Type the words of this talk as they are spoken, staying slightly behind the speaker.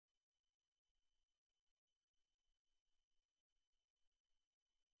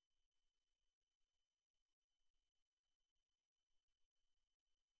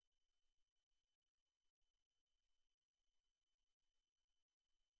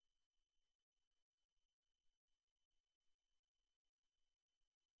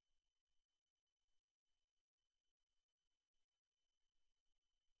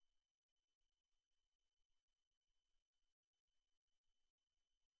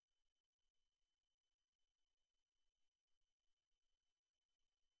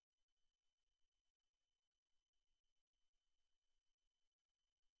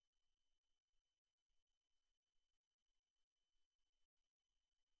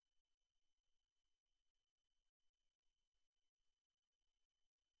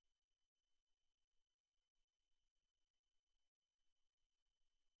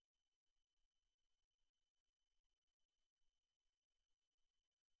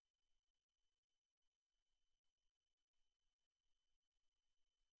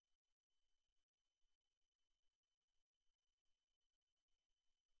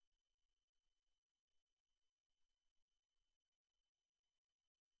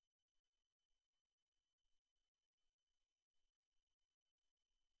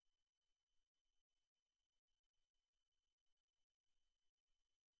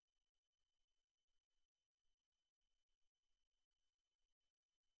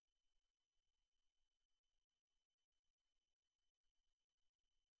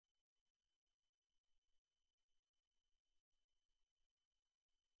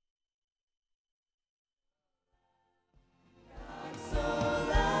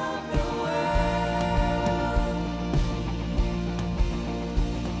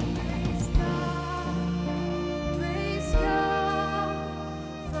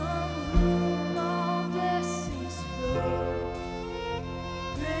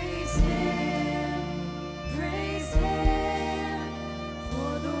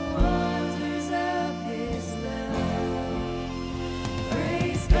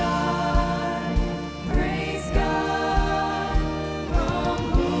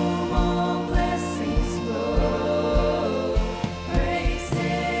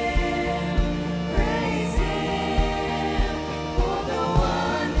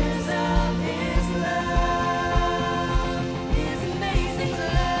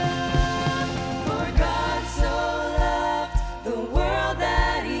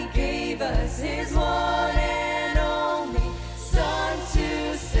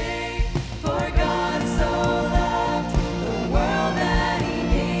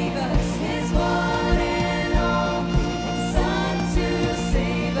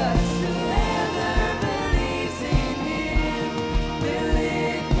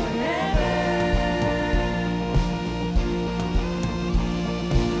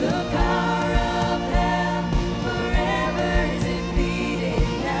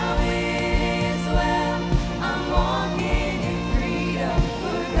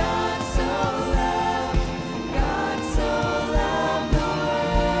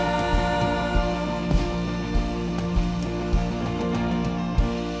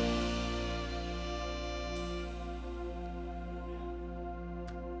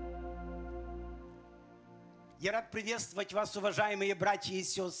Я рад приветствовать вас, уважаемые братья и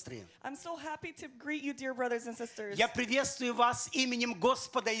сестры. I'm so happy to greet you, dear brothers and sisters. Я приветствую вас именем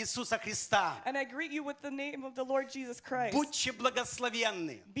Господа Иисуса Христа. And I greet you with the name of the Lord Jesus Christ. Будьте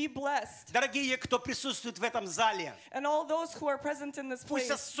благословенны. Be blessed. Дорогие, кто присутствует в этом зале, And all those who are present in this пусть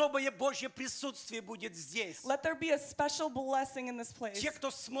place, особое Божье присутствие будет здесь. let there be a special blessing in this place. Те,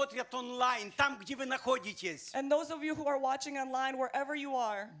 кто смотрят онлайн, там, где вы находитесь, And those of you who are watching online, wherever you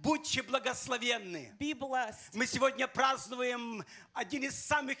are, будьте благословенны. be blessed. Мы сегодня празднуем один из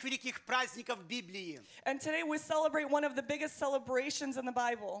самых великих праздников Библии. And today we celebrate one of the biggest celebrations in the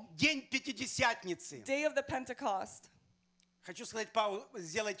Bible, День Пятидесятницы. Day of the Pentecost. Хочу сказать,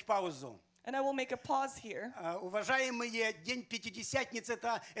 сделать паузу. And I will make a pause here. Уважаемые, День Пятидесятницы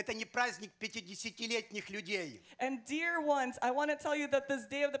это не праздник 50-летних людей. And dear ones, I want to tell you that this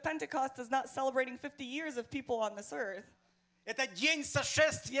Day of the Pentecost is not celebrating 50 years of people on this earth. Это день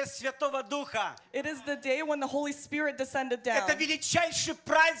сошествия Святого Духа. It is the day when the Holy Spirit descended down. Это величайший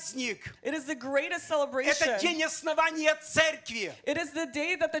праздник. It is the greatest celebration. Это день основания церкви. It is the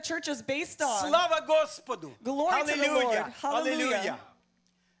day that the church is based on. Слава Господу! Glory to the Lord. Hallelujah.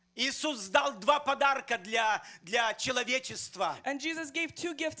 Иисус дал два подарка для человечества. And Jesus gave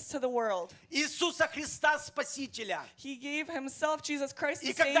two gifts to the world. Иисуса Христа Спасителя. He gave himself, Jesus Christ, the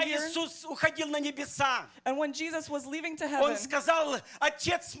И когда Savior. Иисус уходил на небеса, And when Jesus was leaving to Он heaven, сказал: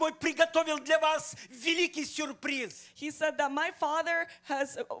 Отец мой приготовил для вас великий сюрприз. he said that my Father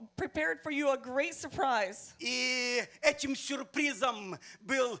has prepared for you a great surprise. И этим сюрпризом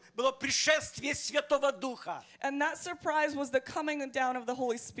было пришествие Святого Духа. And that surprise was the coming down of the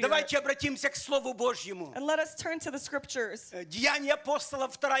Holy Spirit. Давайте обратимся к Слову Божьему. And let us turn to the scriptures. Деяния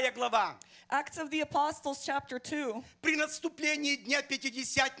апостолов, 2 глава. Acts of the Apostles, chapter 2. При наступлении Дня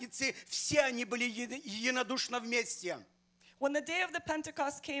Пятидесятницы все они были единодушно вместе. When the day of the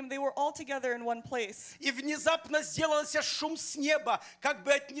Pentecost came, they were all together in one place. И внезапно сделался шум с неба, как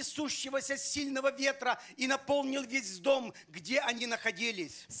бы от несущегося сильного ветра, и наполнил весь дом, где они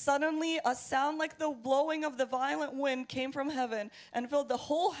находились. Suddenly, a sound like the blowing of the violent wind came from heaven and filled the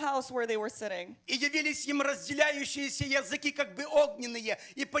whole house where they were sitting. И явились им разделяющиеся языки, как бы огненные,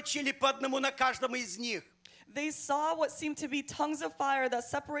 и почили по одному на каждом из них. They saw what seemed to be tongues of fire that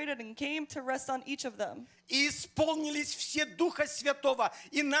separated and came to rest on each of them. И исполнились все Духа Святого,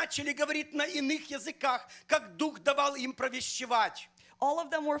 и начали говорить на иных языках, как Дух давал им провещевать. All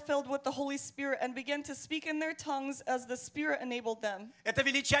of them were filled with the Holy Spirit and began to speak in their tongues as the Spirit enabled them. Это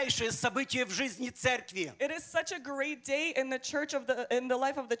величайшее событие в жизни церкви. It is such a great day in the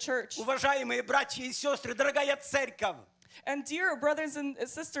life of the church. Уважаемые братья и сестры, дорогая церковь, And dear brothers and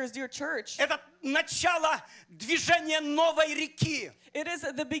sisters, dear church, это начало движения новой реки, it is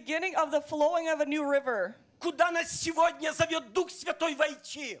the beginning of the flowing of a new river. куда нас сегодня зовет Дух Святой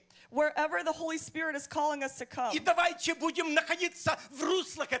войти. Wherever the Holy Spirit is calling us to come. И давайте будем находиться в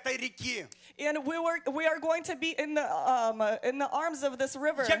руслах этой реки. And we are going to be in the arms of this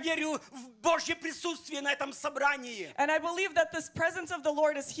river. Я верю в Божье присутствие на этом собрании. And I believe that this presence of the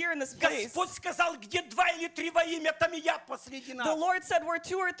Lord is here in this place. Господь сказал, где 2 или 3 во имя, там и я посреди нас. The Lord said, where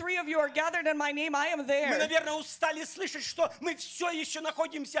 2 or 3 of you are gathered in my name, I am Мы, there. наверное, устали слышать, что мы все еще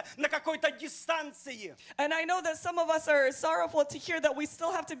находимся на какой-то дистанции. And I know that some of us are sorrowful to hear that we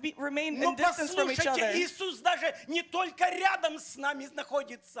still have to remain Но in distance from each послушайте, other. Иисус даже не только рядом с нами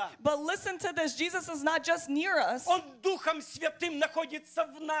находится. But listen to this, Jesus is not just near us. Он Духом Святым находится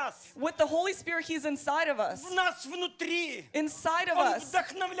в нас. With the Holy Spirit, He's inside of us. В нас внутри. Inside of Он us.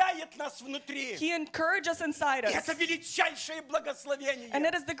 вдохновляет нас внутри. He encourages us inside И us. это величайшее благословение. And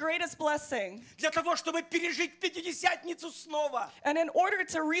it is the greatest blessing. Для того, чтобы пережить Пятидесятницу снова. And in order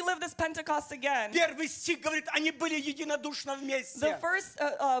to relive this Pentecost again, Первый стих говорит, они были единодушно вместе. the first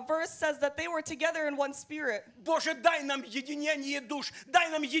verse says that they were together in one spirit. Боже, дай нам единение душ, дай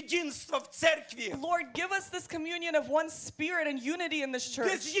нам единство в церкви. Lord, give us this communion of one spirit and unity in this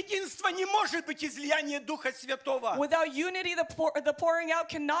Без church. единства не может быть излияние Духа Святого. Without unity, the pouring out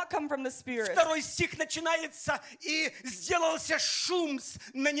cannot come from the Spirit. Второй стих начинается, и сделался шум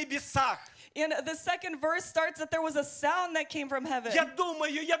на небесах. And the second verse starts that there was a sound that came from heaven. Я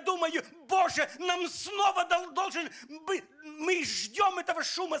думаю, Боже, нам снова должен быть, мы ждем этого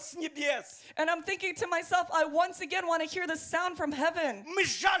шума с небес. And I'm thinking to myself, I once again want to hear the sound from heaven. Мы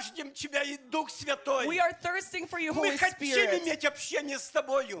жаждем Тебя, и Дух Святой. We are thirsting for you, Мы Holy хотим Spirit. иметь общение с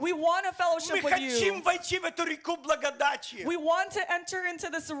Тобою. We want a fellowship Мы with хотим you. войти в эту реку благодати. We want to enter into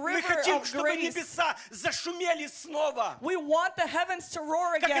this Мы river хотим, of чтобы grace. небеса зашумели снова. We want the heavens to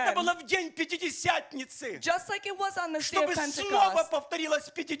roar Как это again. было в день Пятидесятницы, just like it was on this day of чтобы снова Pentecost, повторилась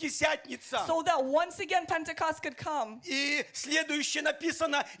Пятидесятница. so that once again Pentecost could come. И следующее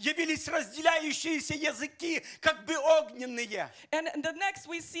написано: явились разделяющиеся языки, как бы огненные. And the next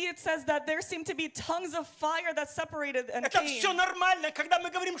we see it says that there seemed to be tongues of fire that separated and Это came. все нормально, когда мы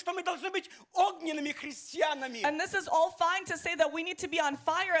говорим, что мы должны быть огненными христианами. And this is all fine to say that we need to be on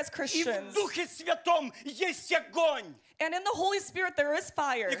fire as И в Christians. Духе Святом есть огонь. And in the Holy Spirit there is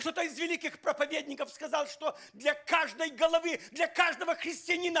fire. И кто-то из великих проповедников сказал, что для каждой головы, для каждого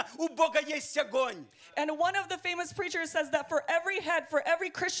христианина у Бога есть огонь. And one of the famous preachers says that for every head, for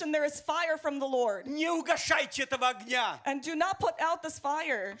every Christian, there is fire from the Lord. Не угашайте этого огня. And do not put out this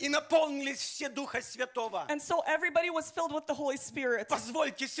fire. И наполнились все Духа Святого. And so everybody was filled with the Holy Spirit.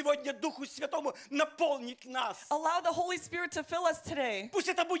 Позвольте сегодня Духу Святому наполнить нас. Allow the Holy Spirit to fill us today. Пусть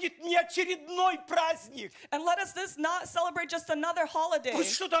это будет не очередной праздник. And let us this not celebrate just another holiday.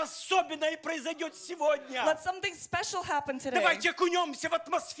 Пусть что-то особенное произойдет сегодня. Let something special happen today. Давайте окунемся в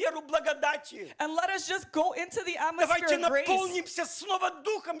атмосферу благодати. And let us just go into the atmosphere Давайте of grace. наполнимся снова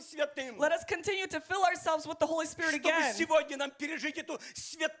Духом Святым. Let us continue to fill ourselves with the Holy Spirit Чтобы again. сегодня нам пережить это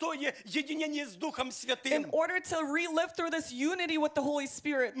святое единение с Духом In Святым. order to relive through this unity with the Holy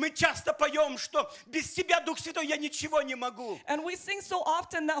Spirit. Мы часто поем, что без Тебя, Дух Святой, я ничего не могу. And we sing so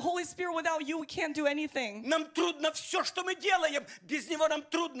often that Holy Spirit, without you, we can't do anything. Нам трудно все, что мы делаем, без Него нам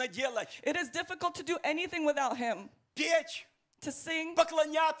трудно делать. It is difficult to do anything without Him. Петь, To sing,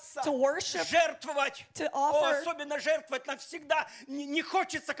 поклоняться, to worship, жертвовать. to О, offer, особенно жертвовать нам всегда не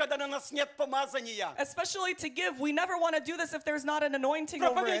хочется, когда на нас нет помазания. especially to give. We never want to do this if there's not an anointing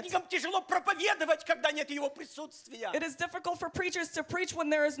over it. Проповедникам тяжело проповедовать, когда нет Его присутствия. It is difficult for preachers to preach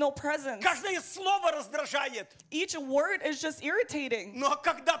when there is no presence. Каждое слово раздражает. Each word is just irritating. Но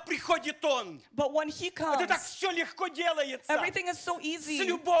когда приходит Он, But when He это так comes, все легко делается. everything is so С easy,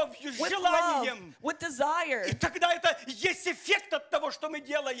 любовью, с with love, желанием. with desire. И тогда это есть эффект от того, что мы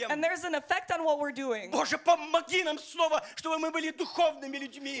делаем. And there's an effect on what we're doing. Боже, помоги нам снова, чтобы мы были духовными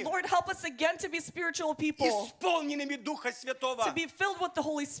людьми, Lord, help us again to be spiritual people, исполненными Духа Святого. to be filled with the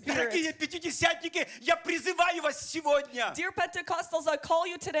Holy Дорогие Spirit. пятидесятники, я призываю вас сегодня, Dear Pentecostals, I call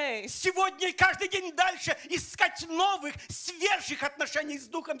you today, сегодня и каждый день дальше искать новых, свежих отношений с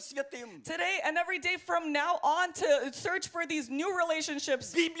Духом Святым. today and every day from now on, to search for these new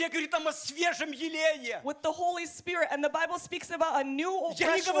relationships Библия говорит там о свежем елее. with the Holy Spirit. And the Bible speaks about a new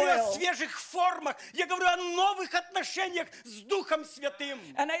Я не fresh говорю о oil. свежих формах, я говорю о новых отношениях с Духом Святым.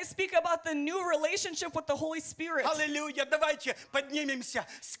 And I speak about the new relationship with the Holy Spirit. Аллилуйя! Давайте поднимемся,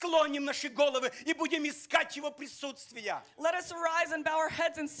 склоним наши головы и будем искать Его присутствия. Let us arise and bow our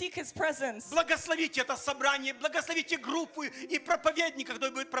heads and seek His presence. Благословите это собрание, благословите группу и проповедника,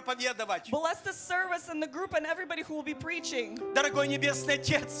 кто будет проповедовать. Bless the service and the group and everybody who will be preaching. Дорогой Небесный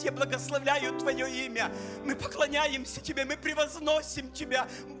Отец, я благословляю Твое имя. Мы поклоняемся Тебе, мы превозносим Тебя.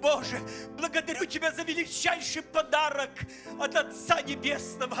 Боже, благодарю Тебя за величайший подарок от Отца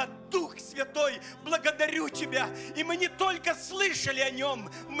Небесного, от Дух Святой. Благодарю Тебя. И мы не только слышали о Нем,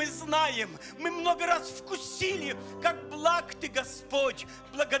 мы знаем, мы много раз вкусили, как благ Ты, Господь.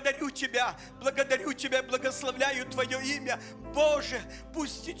 Благодарю Тебя, благословляю Твое имя. Боже,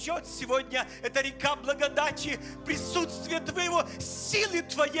 пусть течет сегодня эта река благодати, присутствие Твоего, силы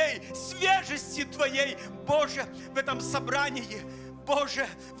Твоей, свежести Твоей, Боже, в этом собрании. Боже,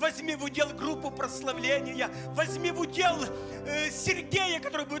 возьми в удел группу прославления, возьми в удел Сергея,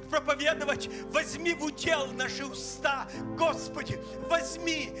 который будет проповедовать, возьми в удел наши уста, Господи,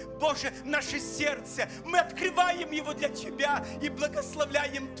 возьми, Боже, наше сердце, мы открываем его для Тебя и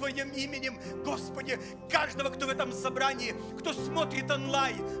благословляем Твоим именем, Господи, каждого, кто в этом собрании, кто смотрит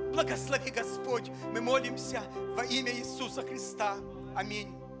онлайн, благослови, Господь, мы молимся во имя Иисуса Христа.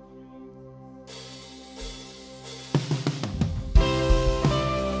 Аминь.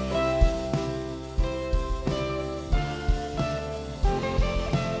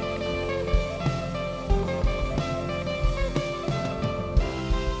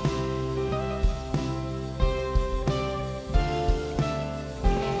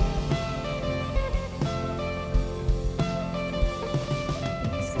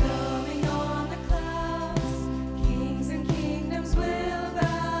 He's coming on the clouds. Kings and kingdoms will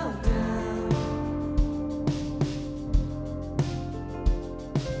bow.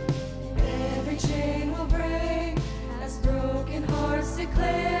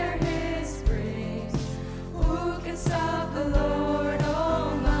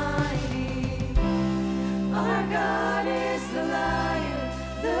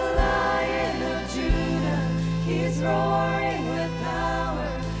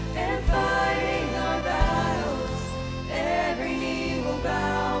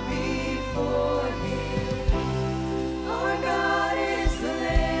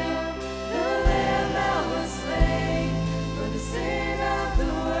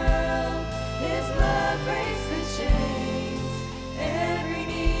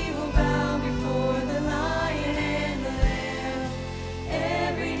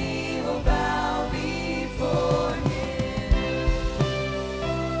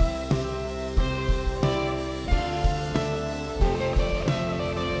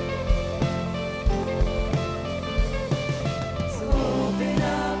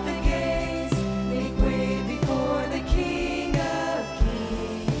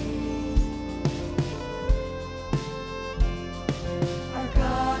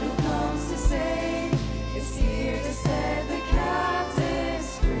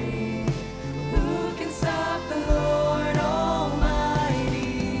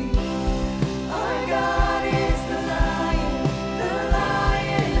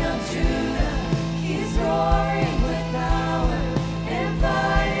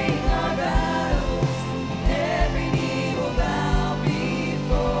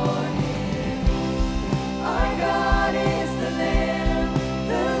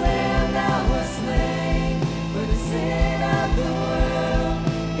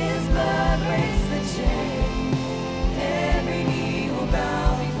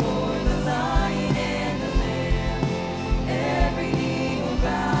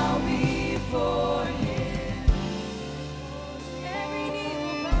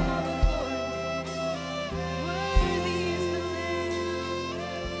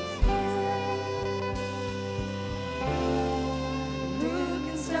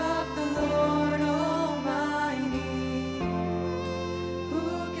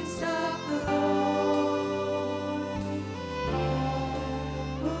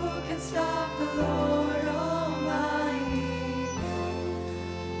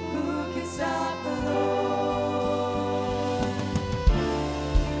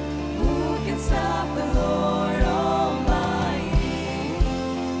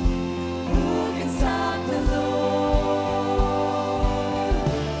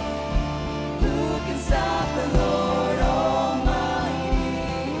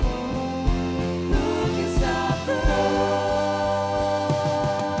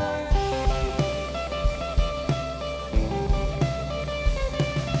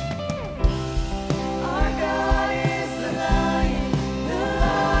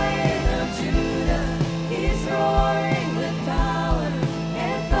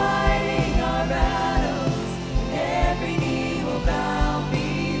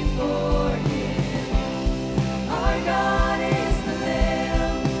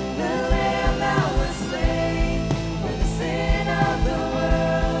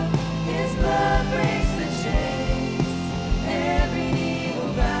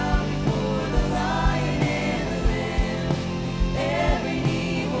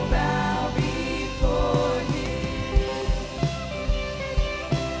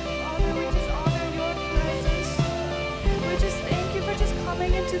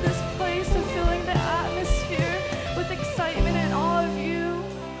 into this place of filling the atmosphere with excitement and awe of you.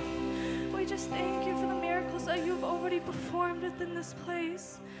 We just thank you for the miracles that you've already performed within this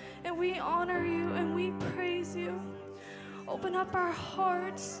place. And we honor you and we praise you. Open up our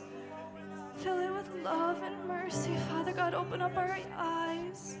hearts. Fill it with love and mercy. Father God, open up our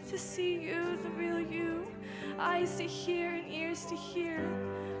eyes to see you, the real you. Eyes to hear and ears to hear.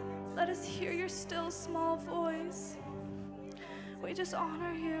 Let us hear your still small voice. We just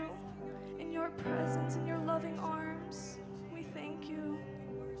honor you in your presence, in your loving arms. We thank you.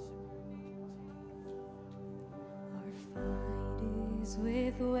 Our fight is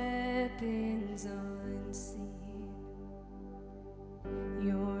with weapons unseen.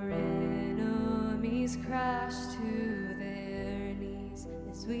 Your enemies crash to their knees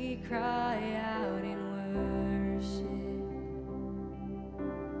as we cry out in worship.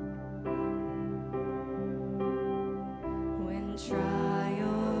 When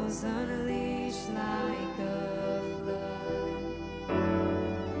trials unleash like a flood,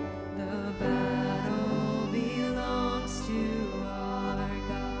 the battle belongs to our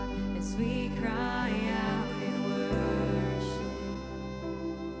God as we cry out in worship.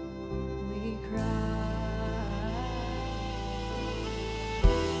 We cry.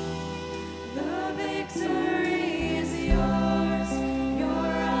 The victory is yours.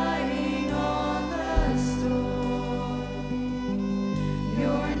 You're riding on the storm.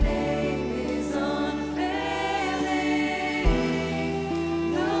 Your name is unfailing.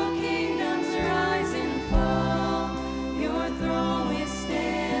 The kingdoms rise and fall. Your throne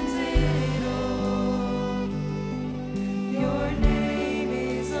withstands it all. Your name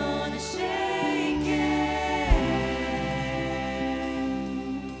is unshaken.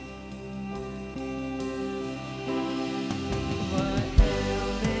 What hell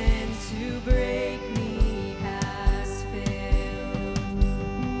meant to break me has failed.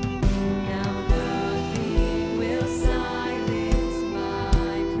 Now nothing will silence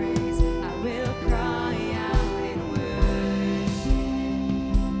my praise. I will cry out in worship.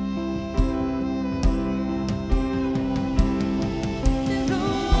 The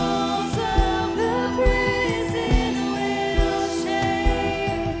walls of the prison will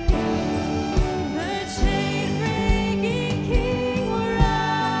shake. The chain-breaking King will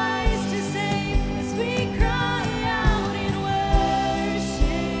rise to save as we cry out in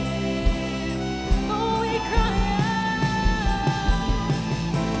worship. Oh, we cry out.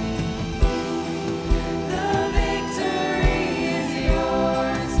 The victory is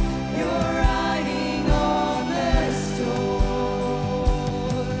yours. You're riding on the storm.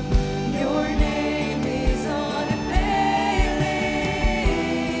 Your name is unfailing.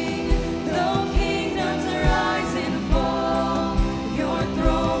 Though kingdoms rise and fall, your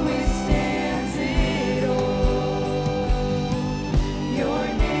throne withstands it all. Your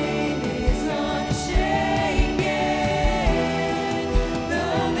name is unshaken. The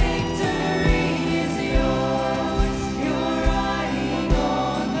victory is yours. You're riding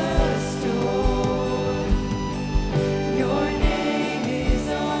on the storm. Your name is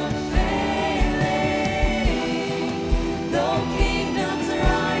unfailing. Though kingdoms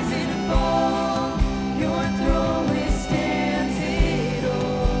rise and fall, your throne withstands it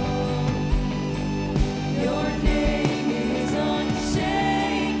all. Your name is unshaken.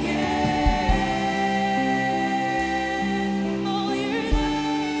 Oh, your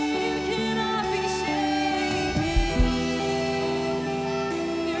name cannot be shaken.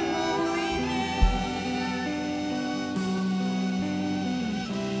 Your holy name.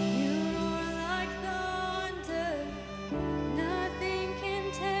 You roar like thunder. Nothing can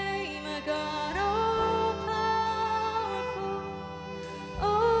tame a God all powerful,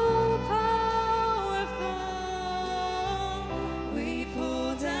 all powerful. We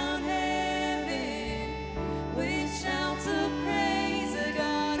pull down heaven with shouts of praise, a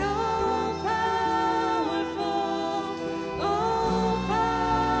God all powerful, all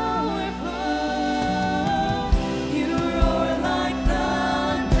powerful. You roar like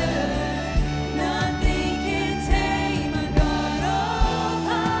thunder. Nothing can tame a God all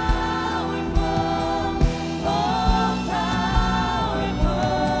powerful, all powerful.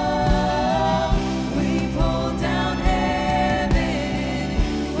 We pull down heaven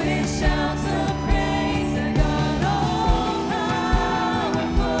with shouts of praise, a God all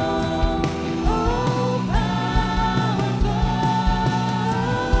powerful, all powerful.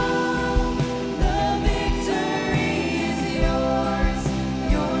 The victory is yours.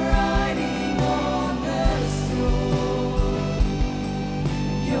 You're riding on the storm.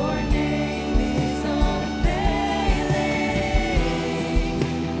 Your name is unfailing.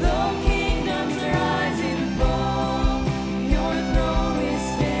 Though kingdoms rise and fall, your throne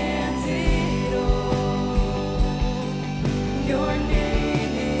withstands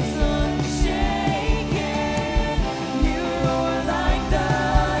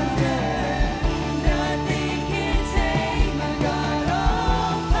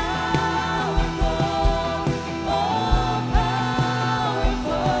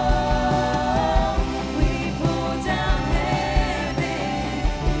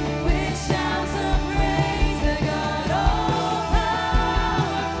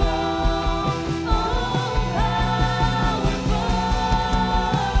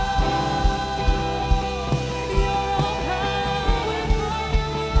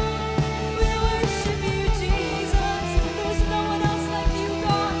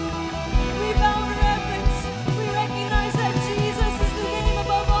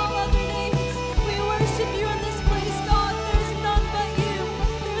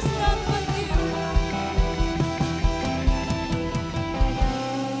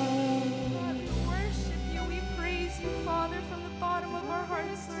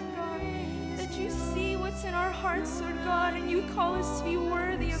God, and you call us to be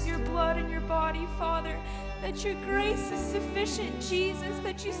worthy of your blood and your body, Father. That your grace is sufficient, Jesus,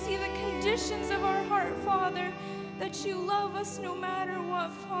 that you see the conditions of our heart, Father, that you love us no matter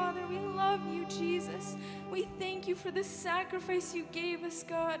what, Father. We love you, Jesus. We thank you for the sacrifice you gave us,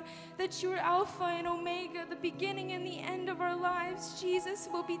 God, that you are Alpha and Omega, the beginning and the end of our lives. Jesus,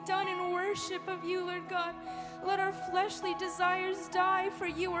 will be done in worship of you, Lord God. Let our fleshly desires die, for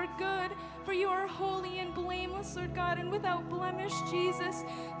you are good, for you are holy and blameless, Lord God, and without blemish, Jesus,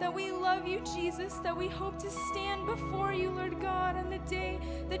 that we love you, Jesus, that we hope to stand before you, Lord God, on the day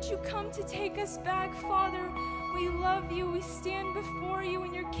that you come to take us back, Father. We love you. We stand before you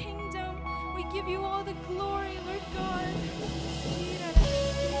in your kingdom. We give you all the glory, Lord God.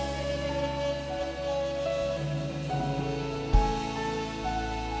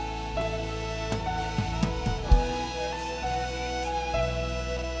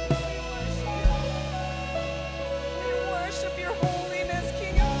 We worship your holiness,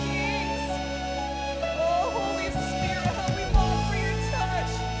 King of Kings. Oh, Holy Spirit, how we long for your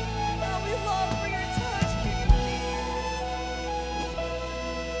touch. How we long for your touch, King of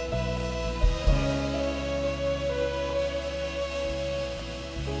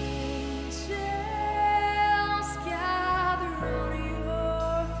Angels gather round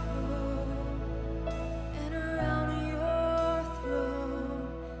your throne, and around your throne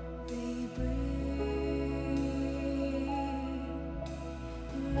they bring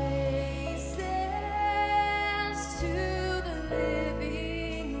praises to the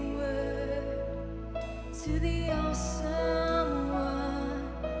living Word, to the awesome One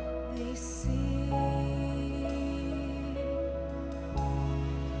they sing.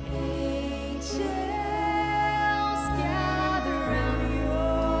 Angels gather round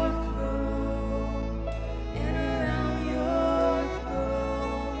your throne, and around your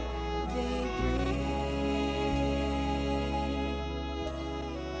throne they bring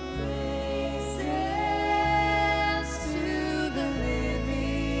praises to the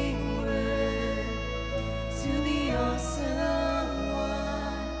living Word, to the awesome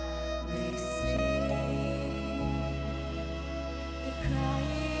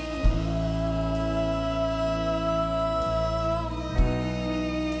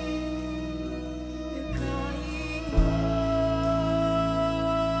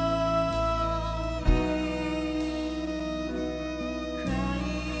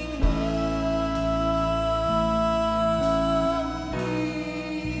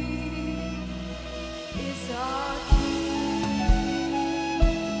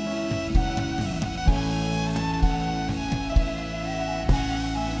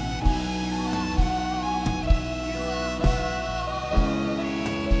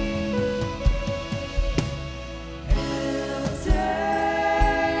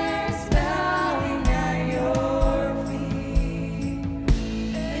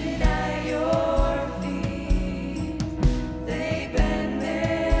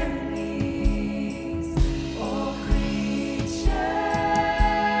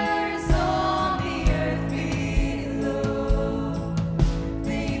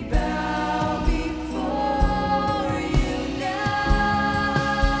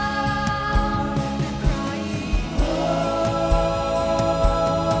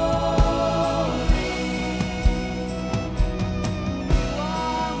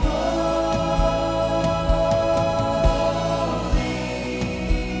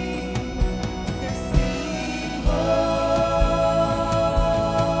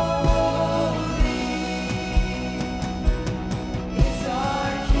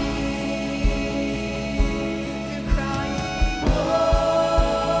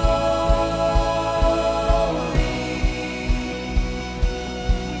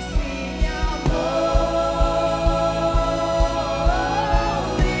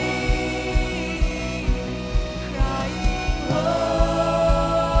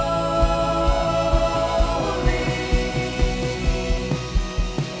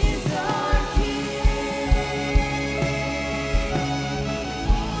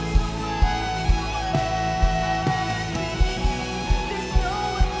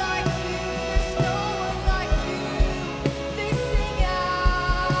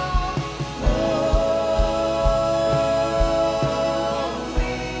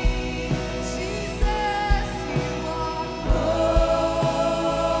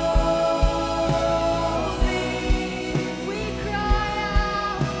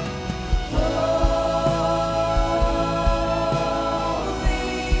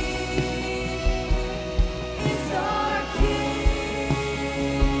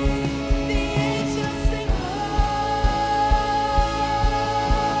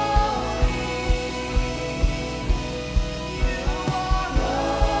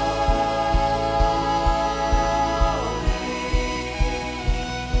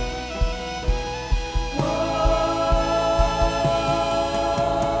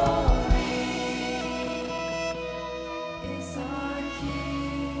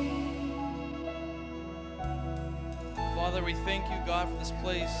this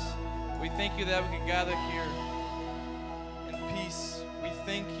place. We thank you that we can gather here in peace. We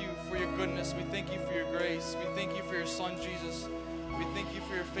thank you for your goodness. We thank you for your grace. We thank you for your Son, Jesus. We thank you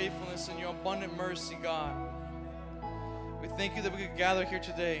for your faithfulness and your abundant mercy, God. We thank you that we could gather here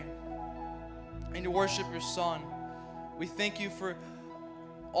today and to worship your Son. We thank you for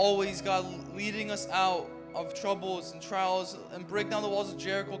always, God, leading us out of troubles and trials and break down the walls of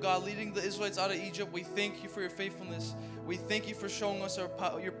Jericho, God, leading the Israelites out of Egypt. We thank you for your faithfulness. We thank you for showing us your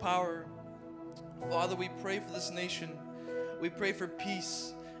power. Father, we pray for this nation. We pray for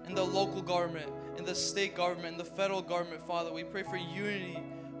peace in the local government, in the state government, in the federal government, Father. We pray for unity.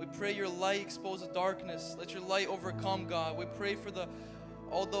 We pray your light expose the darkness. Let your light overcome, God. We pray for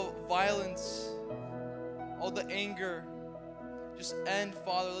all the violence, all the anger. Just end,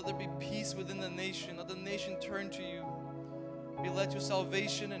 Father. Let there be peace within the nation. Let the nation turn to you. Be led to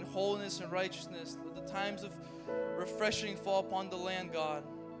salvation and holiness and righteousness. Let the times of refreshing fall upon the land, God.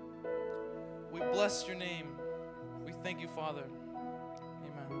 We bless your name. We thank you, Father.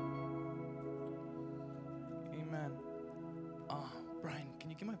 Amen. Amen. Brian,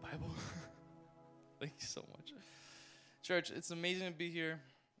 can you get my Bible? Thank you so much. Church, it's amazing to be here.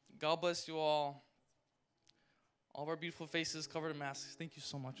 God bless you all. All of our beautiful faces covered in masks. Thank you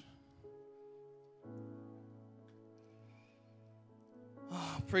so much.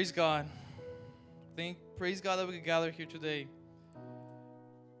 Praise God. Praise God that we could gather here today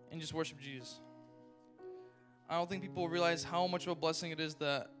and just worship Jesus. I don't think people realize how much of a blessing it is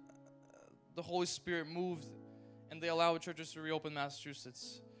that the Holy Spirit moved and they allowed churches to reopen in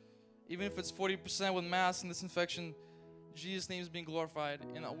Massachusetts. Even if it's 40% with masks and disinfection, Jesus' name is being glorified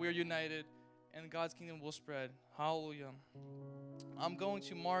and we're united and God's kingdom will spread. Hallelujah. I'm going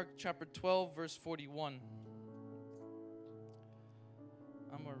to Mark chapter 12, verse 41.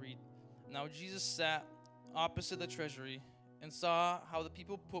 I'm going to read. Now Jesus sat opposite the treasury and saw how the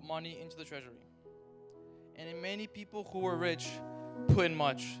people put money into the treasury. And many people who were rich put in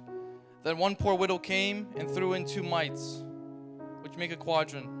much. Then one poor widow came and threw in 2 mites, which make a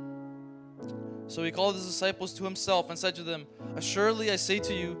quadrant. So he called his disciples to himself and said to them, Assuredly I say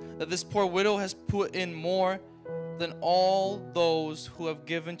to you that this poor widow has put in more than all those who have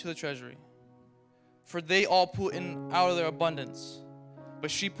given to the treasury. For they all put in out of their abundance, but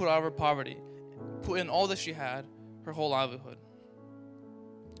she put out of her poverty, put in all that she had, her whole livelihood.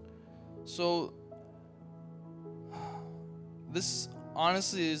 So this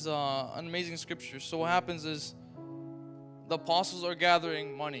honestly is an amazing scripture. So what happens is the apostles are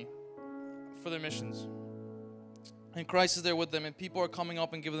gathering money for their missions. And Christ is there with them and people are coming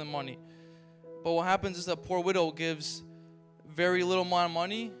up and giving them money. But what happens is that poor widow gives very little amount of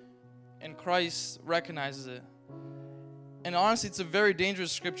money and Christ recognizes it. And honestly, it's a very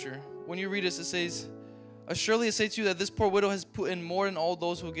dangerous scripture. When you read this, it says, Assuredly I say to you that this poor widow has put in more than all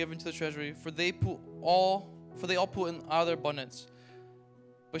those who give into the treasury, for they all put in out of their abundance.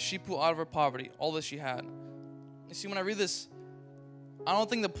 But she put out of her poverty all that she had. You see, when I read this, I don't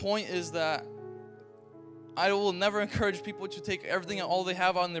think the point is that I will never encourage people to take everything and all they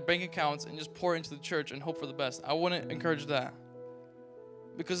have on their bank accounts and just pour into the church and hope for the best. I wouldn't encourage that.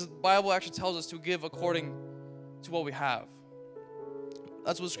 Because the Bible actually tells us to give according to what we have.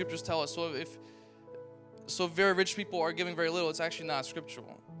 That's what the scriptures tell us. So if very rich people are giving very little, it's actually not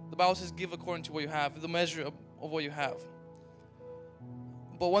scriptural. The Bible says give according to what you have, the measure of what you have.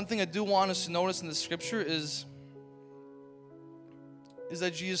 But one thing I do want us to notice in the scripture is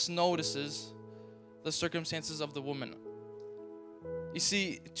that Jesus notices the circumstances of the woman. You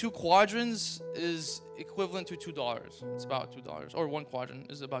see, 2 quadrants is equivalent to $2. It's about $2. Or 1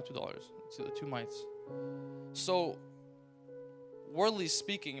 quadrant is about $2. It's the 2 mites. So, worldly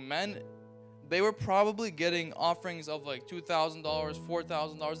speaking, men, they were probably getting offerings of like $2,000,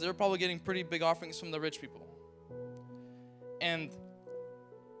 $4,000. They were probably getting pretty big offerings from the rich people. And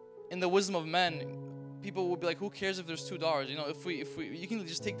in the wisdom of men, people would be like, who cares if there's $2? You know, if we you can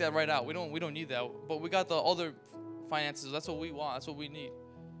just take that right out. We don't need that. But we got the other finances. That's what we want. That's what we need.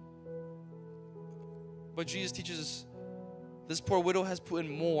 But Jesus teaches us this poor widow has put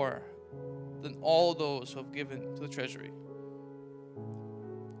in more than all those who have given to the treasury.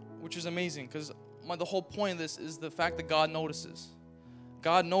 Which is amazing, because the whole point of this is the fact that God notices.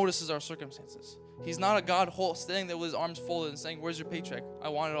 God notices our circumstances. He's not a God standing there with his arms folded and saying, where's your paycheck? I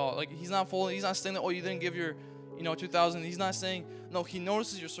want it all. Like, he's not folded. He's not saying that, oh, you didn't give your, $2,000. He's not saying, no, he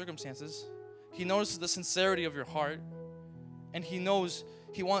notices your circumstances. He notices the sincerity of your heart. And he knows,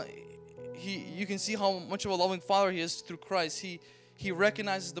 you can see how much of a loving father he is through Christ. He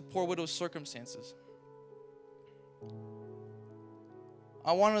recognizes the poor widow's circumstances.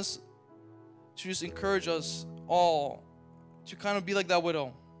 I want us to just encourage us all to kind of be like that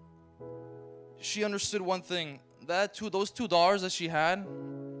widow. She understood one thing, those $2 that she had,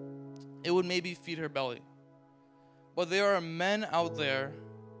 it would maybe feed her belly. But there are men out there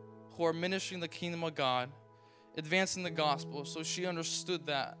who are ministering the kingdom of God, advancing the gospel. So she understood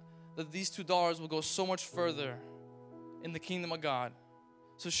that these $2 will go so much further in the kingdom of God.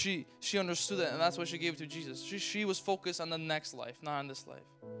 So she understood that, and that's why she gave it to Jesus. She was focused on the next life, not on this life.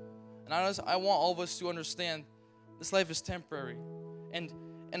 And I want all of us to understand this life is temporary. And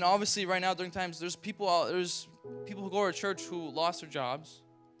obviously right now during times, there's people who go to church who lost their jobs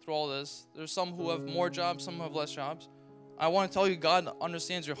through all this. There's some who have more jobs, some who have less jobs. I want to tell you, God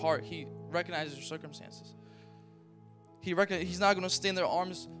understands your heart. He recognizes your circumstances. He's not going to stand there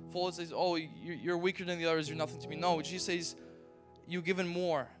arms folded and say, oh, you're weaker than the others, you're nothing to me. No, Jesus says, you've given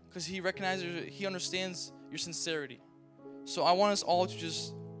more, because he recognizes, he understands your sincerity. So I want us all to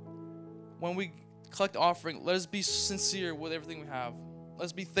just, when we collect offering, let us be sincere with everything we have.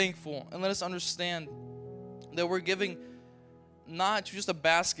 Let's be thankful, and let us understand that we're giving not to just a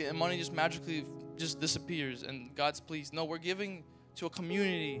basket and money just magically just disappears and God's pleased. No, we're giving to a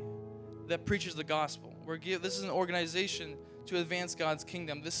community that preaches the gospel. This is an organization to advance God's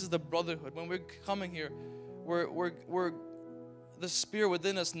kingdom. This is the brotherhood. When we're coming here, we're the spirit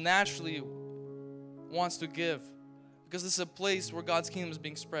within us naturally wants to give, because this is a place where God's kingdom is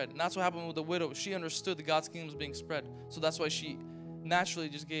being spread. And that's what happened with the widow. She understood that God's kingdom was being spread. So that's why she naturally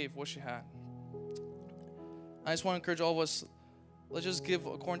just gave what she had. I just want to encourage all of us, let's just give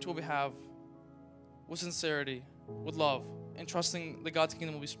according to what we have, with sincerity, with love, and trusting that God's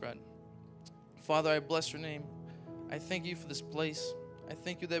kingdom will be spread. Father, I bless your name. I thank you for this place. I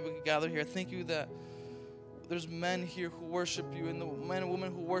thank you that we can gather here. I thank you that there's men here who worship you, and the men and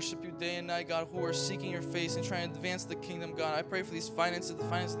women who worship you day and night, God, who are seeking your face and trying to advance the kingdom, God. I pray for these finances, the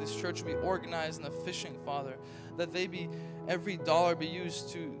finances of this church will be organized and efficient, Father, that every dollar be used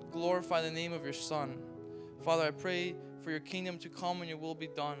to glorify the name of your Son. Father, I pray for your kingdom to come and your will be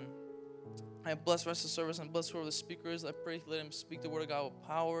done. I bless the rest of the service and bless whoever the speaker is. I pray, let him speak the word of God with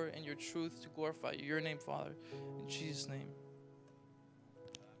power and your truth to glorify your name, Father. In Jesus' name.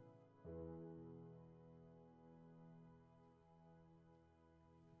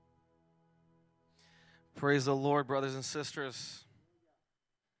 Praise the Lord, brothers and sisters.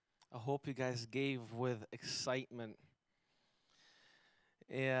 I hope you guys gave with excitement.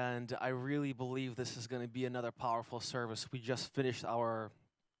 And I really believe this is going to be another powerful service. We just finished our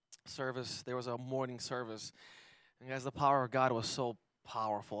service. There was a morning service. And guys, the power of God was so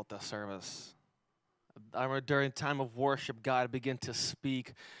powerful at the service. I remember during time of worship, God began to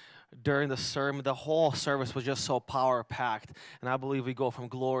speak. During the sermon, the whole service was just so power-packed. And I believe we go from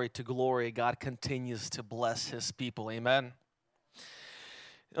glory to glory. God continues to bless his people. Amen.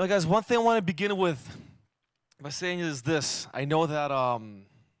 You know, guys, one thing I want to begin with by saying is this. I know that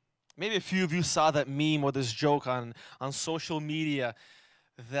maybe a few of you saw that meme or this joke on social media,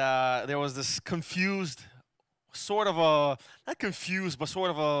 that there was this confused, sort of not confused, but sort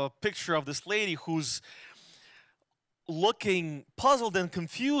of a picture of this lady who's looking puzzled and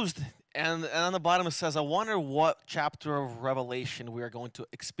confused, and on the bottom it says, I wonder what chapter of Revelation we are going to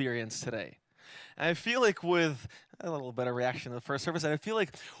experience today. And I feel like with a little bit of reaction to the first service, and I feel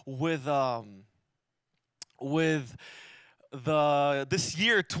like with this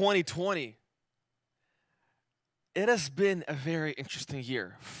year 2020, it has been a very interesting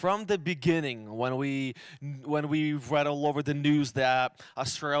year. From the beginning, when we read all over the news that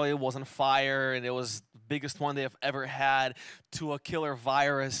Australia was on fire and it was the biggest one they have ever had, to a killer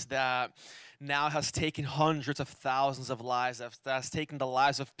virus that now has taken hundreds of thousands of lives, that has taken the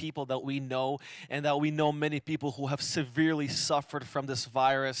lives of people that we know, and that we know many people who have severely suffered from this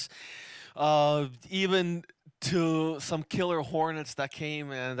virus, even to some killer hornets that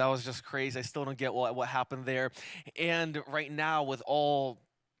came, and that was just crazy. I still don't get what happened there. And right now, with all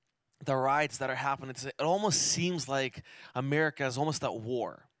the riots that are happening, it almost seems like America is almost at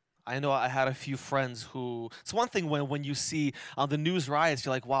war. I know I had a few friends who, it's one thing when you see on the news riots,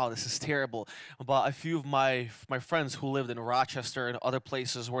 you're like, wow, this is terrible. But a few of my friends who lived in Rochester and other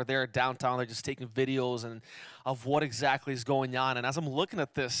places where they're downtown, they're just taking videos and of what exactly is going on. And as I'm looking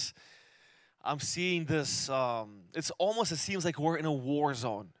at this, I'm seeing this, it seems like we're in a war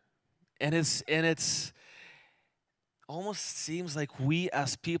zone. And it's almost seems like we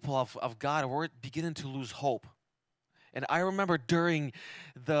as people of God, we're beginning to lose hope. And I remember during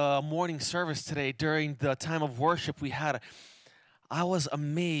the morning service today, during the time of worship we had, I was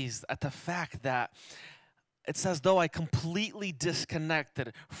amazed at the fact that it's as though I completely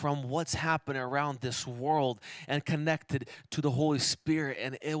disconnected from what's happening around this world and connected to the Holy Spirit,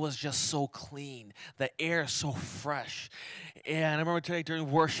 and it was just so clean. The air is so fresh. And I remember today during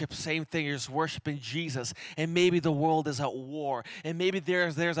worship, same thing, you're just worshiping Jesus, and maybe the world is at war, and maybe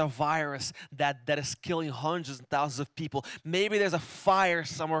there's a virus that is killing hundreds and thousands of people. Maybe there's a fire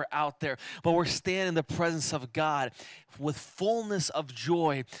somewhere out there, but we're standing in the presence of God with fullness of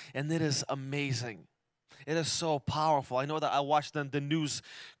joy, and it is amazing. It is so powerful. I know that I watch the news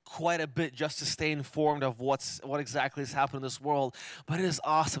quite a bit just to stay informed of what exactly is happening in this world. But it is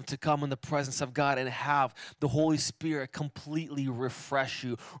awesome to come in the presence of God and have the Holy Spirit completely refresh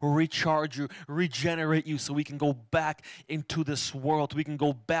you, recharge you, regenerate you, so we can go back into this world. We can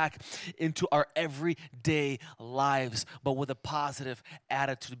go back into our everyday lives, but with a positive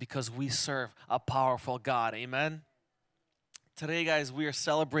attitude, because we serve a powerful God. Amen? Today, guys, we are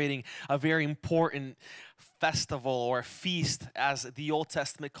celebrating a very important festival or feast, as the Old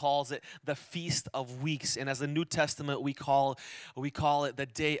Testament calls it, the Feast of Weeks, and as the New Testament we call it the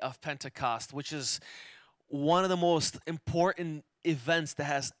Day of Pentecost, which is one of the most important events that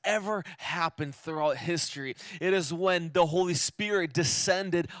has ever happened throughout history. It is when the Holy Spirit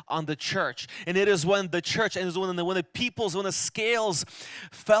descended on the church, and it is when the church, and it is when the scales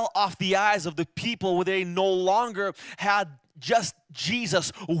fell off the eyes of the people, where they no longer had just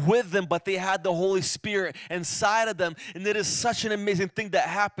Jesus with them, but they had the Holy Spirit inside of them. And it is such an amazing thing that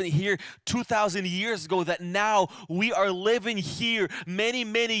happened here 2,000 years ago, that now we are living here many,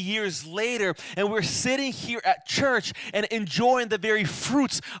 many years later, and we're sitting here at church and enjoying the very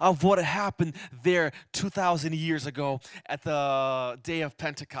fruits of what happened there 2,000 years ago at the day of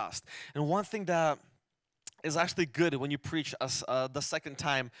Pentecost. And one thing that is actually good when you preach the second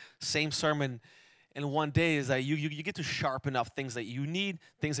time, same sermon in one day, is that you get to sharpen up things that you need,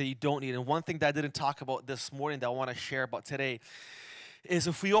 things that you don't need. And one thing that I didn't talk about this morning that I want to share about today is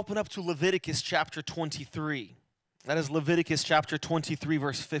if we open up to Leviticus chapter 23. That is Leviticus chapter 23,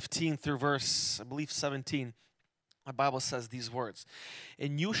 verse 15 through verse, I believe, 17. The Bible says these words: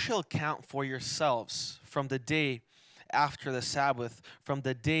 "And you shall count for yourselves from the day after the Sabbath, from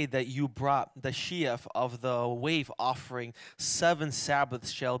the day that you brought the sheaf of the wave offering, 7 Sabbaths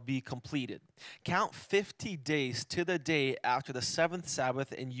shall be completed. Count 50 days to the day after the 7th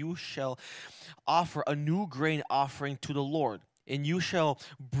Sabbath, and you shall offer a new grain offering to the Lord. And you shall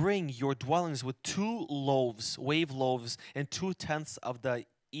bring your dwellings with 2 loaves, wave loaves, and 2/10 of the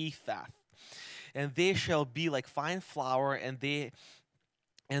ephah. And they shall be like fine flour, and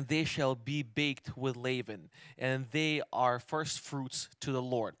they shall be baked with leaven, and they are first fruits to the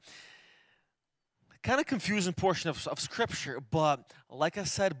Lord." Kind of confusing portion of Scripture, but like I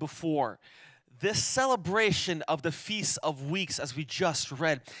said before, this celebration of the Feast of Weeks, as we just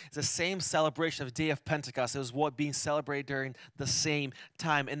read, is the same celebration of the Day of Pentecost. It was what being celebrated during the same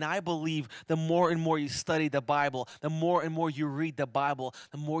time. And I believe the more and more you study the Bible, the more and more you read the Bible,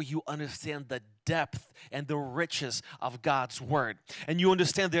 the more you understand the depth and the riches of God's Word. And you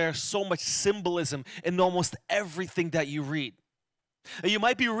understand there's so much symbolism in almost everything that you read. You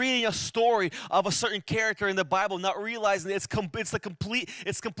might be reading a story of a certain character in the Bible, not realizing it's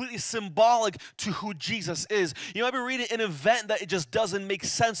completely symbolic to who Jesus is. You might be reading an event that it just doesn't make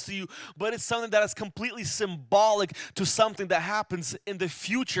sense to you, but it's something that is completely symbolic to something that happens in the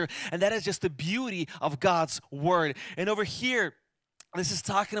future, and that is just the beauty of God's Word. And over here, this is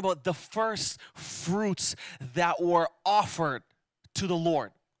talking about the first fruits that were offered to the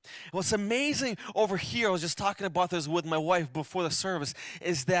Lord. What's amazing over here, I was just talking about this with my wife before the service,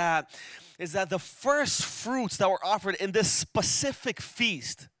 is that the first fruits that were offered in this specific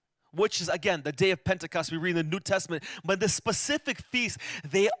feast, which is, again, the Day of Pentecost, we read in the New Testament, but this specific feast,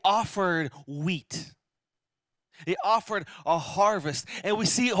 they offered wheat. They offered a harvest, and we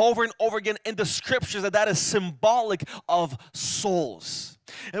see over and over again in the Scriptures that is symbolic of souls.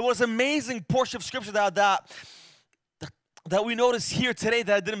 And what's an amazing portion of Scripture that we notice here today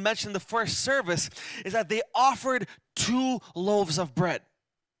that I didn't mention in the first service is that they offered 2 loaves of bread.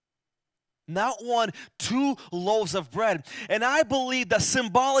 Not 1, 2 loaves of bread. And I believe that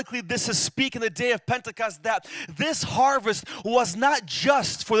symbolically this is speaking the Day of Pentecost, that this harvest was not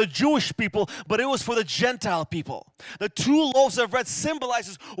just for the Jewish people, but it was for the Gentile people. The 2 loaves of bread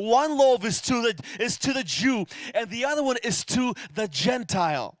symbolizes 1 loaf is to the Jew, and the other one is to the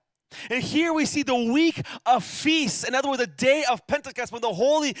Gentile. And here we see the week of feasts, in other words, the day of Pentecost, when the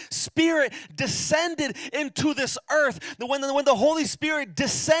Holy Spirit descended into this earth. When the Holy Spirit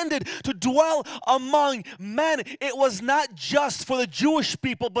descended to dwell among men, it was not just for the Jewish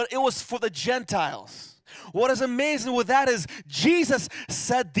people, but it was for the Gentiles. What is amazing with that is Jesus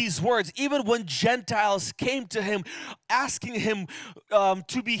said these words even when Gentiles came to him asking him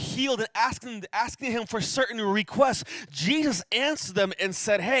to be healed and asking him for certain requests. Jesus answered them and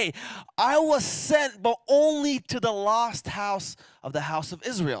said, hey, I was sent but only to the lost house of the house of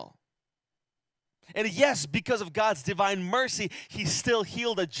Israel. And yes, because of God's divine mercy, he still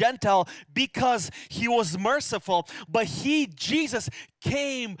healed a Gentile because he was merciful. But Jesus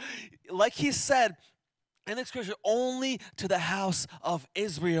came, like he said, in the scripture, only to the house of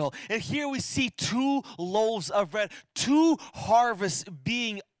Israel. And here we see 2 loaves of bread, 2 harvests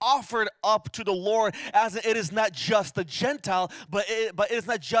being offered up to the Lord, as it is not just the Gentile, but it is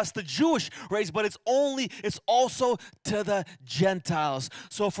not just the Jewish race, but it's also to the Gentiles.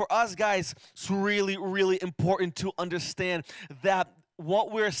 So for us guys, it's really, really important to understand that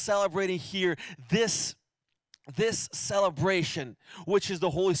what we're celebrating here, this celebration, which is the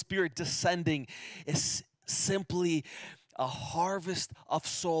Holy Spirit descending, is simply a harvest of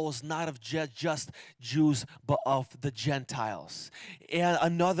souls, not of just Jews, but of the Gentiles. And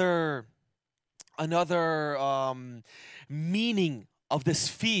another meaning of this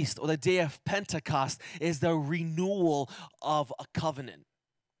feast, or the day of Pentecost, is the renewal of a covenant.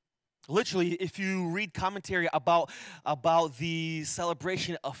 Literally, if you read commentary about the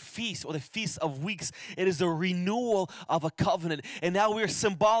celebration of feast or the Feast of Weeks, it is a renewal of a covenant. And now we're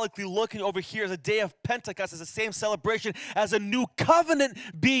symbolically looking over here as a day of Pentecost as the same celebration as a new covenant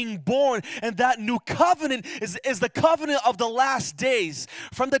being born. And that new covenant is the covenant of the last days.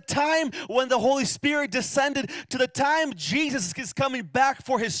 From the time when the Holy Spirit descended to the time Jesus is coming back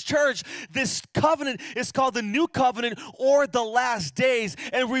for his church, this covenant is called the new covenant or the last days.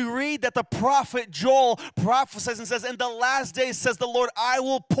 And we read that the prophet Joel prophesies and says, in the last days, says the Lord, I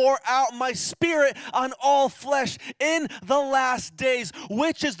will pour out my spirit on all flesh in the last days,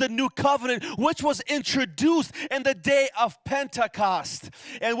 which is the new covenant, which was introduced in the day of Pentecost,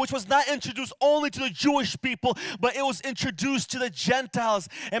 and which was not introduced only to the Jewish people, but it was introduced to the Gentiles.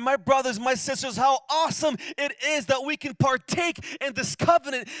 And my brothers, my sisters, how awesome it is that we can partake in this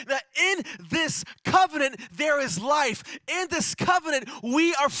covenant, that in this covenant there is life. In this covenant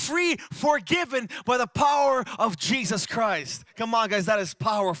we are free, forgiven by the power of Jesus Christ. Come on guys, that is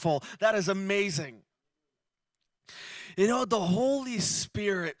powerful. That is amazing. You know, the Holy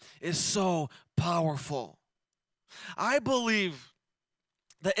Spirit is so powerful. I believe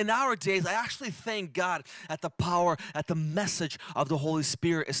that in our days, I actually thank God at the power, at the message of the Holy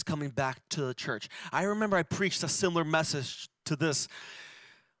Spirit is coming back to the church. I remember I preached a similar message to this.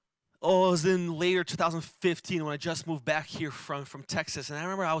 Oh, it was in later 2015 when I just moved back here from Texas. And I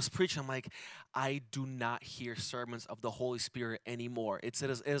remember I was preaching, I'm like, I do not hear sermons of the Holy Spirit anymore. It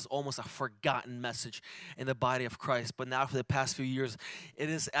is almost a forgotten message in the body of Christ. But now for the past few years, it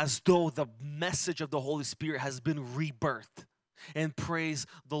is as though the message of the Holy Spirit has been rebirthed. And praise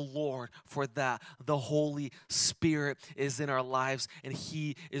the Lord for that. The Holy Spirit is in our lives and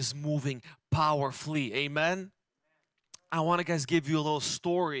He is moving powerfully. Amen? I want to guys give you a little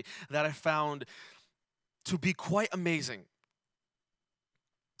story that I found to be quite amazing.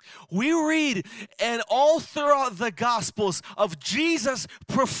 We read and all throughout the Gospels of Jesus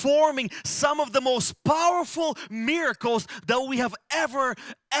performing some of the most powerful miracles that we have ever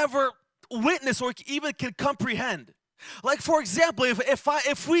witnessed or even can comprehend. Like for example,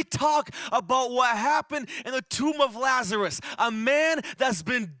 if we talk about what happened in the tomb of Lazarus, a man that's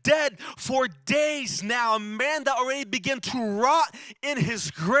been dead for days now, a man that already began to rot in his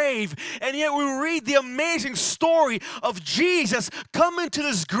grave, and yet we read the amazing story of Jesus coming to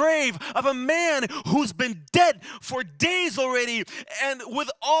this grave of a man who's been dead for days already, and with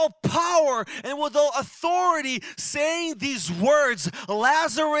all power and with all authority saying these words,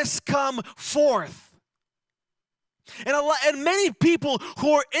 Lazarus, come forth. And many people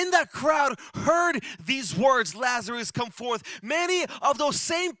who were in that crowd heard these words, Lazarus, come forth. Many of those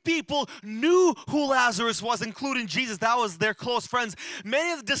same people knew who Lazarus was, including Jesus. That was their close friends.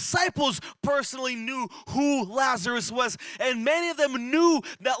 Many of the disciples personally knew who Lazarus was. And many of them knew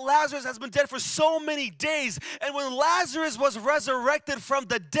that Lazarus has been dead for so many days. And when Lazarus was resurrected from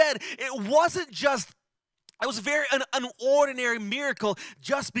the dead, it wasn't just it was very an ordinary miracle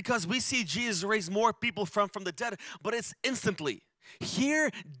just because we see Jesus raise more people from the dead, but it's instantly.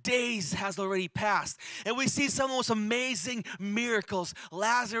 Here, days has already passed, and we see some of the most amazing miracles,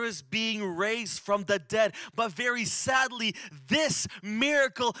 Lazarus being raised from the dead, but very sadly, this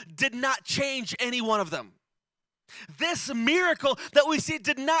miracle did not change any one of them. This miracle that we see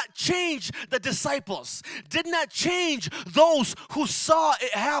did not change the disciples, did not change those who saw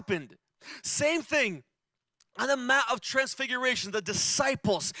it happen. Same thing On the Mount of Transfiguration, the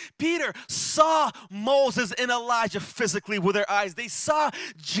disciples, Peter saw Moses and Elijah physically with their eyes. They saw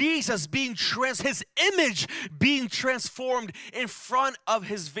Jesus his image being transformed in front of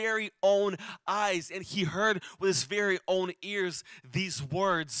his very own eyes. And he heard with his very own ears these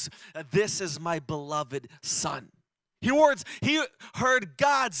words, "This is my beloved Son." He heard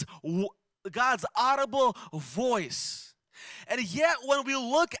God's audible voice. And yet when we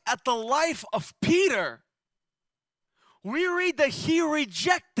look at the life of Peter, we read that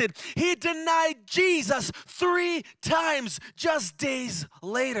he denied Jesus 3 times just days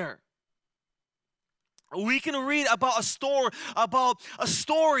later. We can read about a story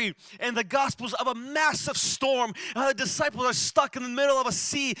in the Gospels of a massive storm. The disciples are stuck in the middle of a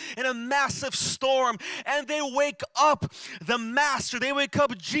sea in a massive storm, and they wake up they wake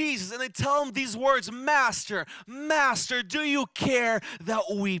up Jesus, and they tell him these words, "Master, Master, do you care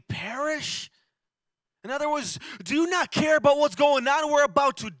that we perish?" In other words, do you not care about what's going on? We're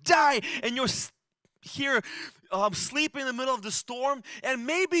about to die, and you're here sleeping in the middle of the storm, and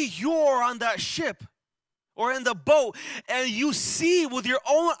maybe you're on that ship or in the boat, and you see with your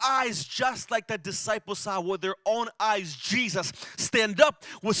own eyes, just like the disciples saw with their own eyes, Jesus stand up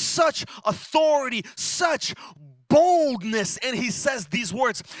with such authority, such boldness, and he says these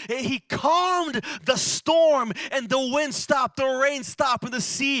words. He calmed the storm, and the wind stopped, the rain stopped, and the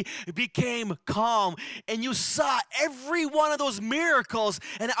sea became calm. And you saw every one of those miracles,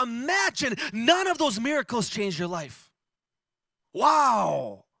 and imagine none of those miracles changed your life.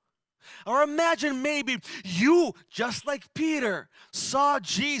 Wow. Or imagine maybe you, just like Peter, saw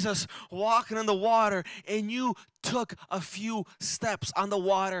Jesus walking on the water, and you took a few steps on the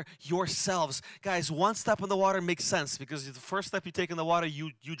water yourselves. Guys, one step on the water makes sense because the first step you take in the water,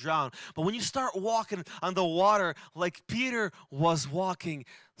 you drown. But when you start walking on the water like Peter was walking,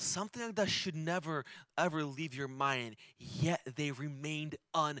 something like that should never, ever leave your mind. Yet they remained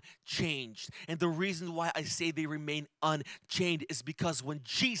unchanged. And the reason why I say they remain unchanged is because when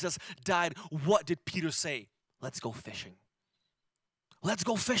Jesus died, what did Peter say? Let's go fishing. Let's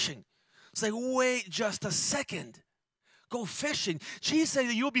go fishing. It's like, wait just a second. Go fishing. Jesus said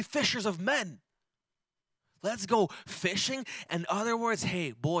that you'll be fishers of men. Let's go fishing. In other words,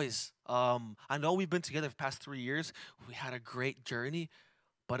 hey, boys, I know we've been together for the past 3 years. We had a great journey,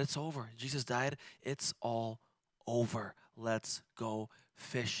 but it's over. Jesus died. It's all over. Let's go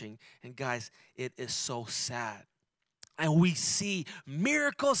fishing. And guys, it is so sad. And we see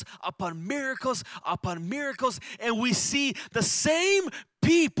miracles upon miracles upon miracles, and we see the same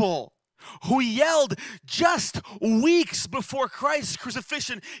people who yelled just weeks before Christ's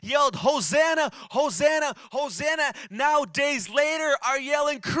crucifixion, yelled, "Hosanna, Hosanna, Hosanna," now days later are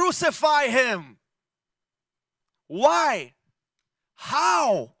yelling, "Crucify him." Why?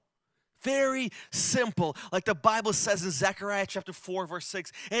 How? Very simple. Like the Bible says in Zechariah chapter 4, verse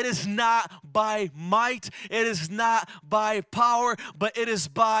 6, it is not by might, it is not by power, but it is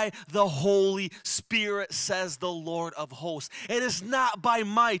by the Holy Spirit, says the Lord of hosts. It is not by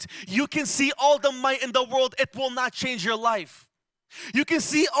might. You can see all the might in the world, it will not change your life. You can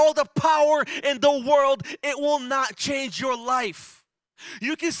see all the power in the world, it will not change your life.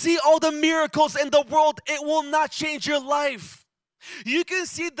 You can see all the miracles in the world, it will not change your life. You can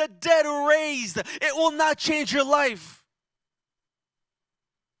see the dead raised. It will not change your life.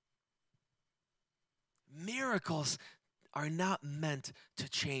 Miracles are not meant to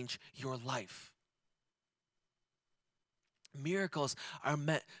change your life. Miracles are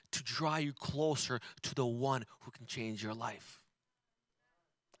meant to draw you closer to the one who can change your life.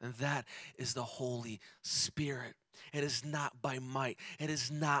 And that is the Holy Spirit. It is not by might, it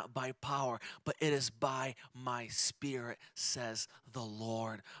is not by power, but it is by my Spirit, says the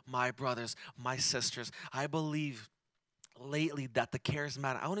Lord. My brothers, my sisters, I believe lately that the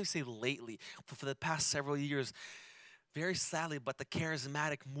charismatic, I won't even say lately, but for the past several years, very sadly, but the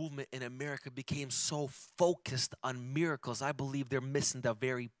charismatic movement in America became so focused on miracles, I believe they're missing the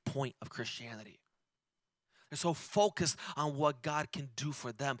very point of Christianity. They're so focused on what God can do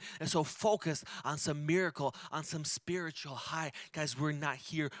for them. They're so focused on some miracle, on some spiritual high. Guys, we're not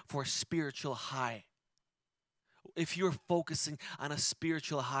here for a spiritual high. If you're focusing on a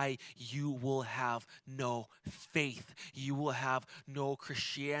spiritual high, you will have no faith. You will have no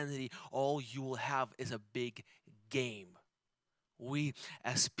Christianity. All you will have is a big game. We,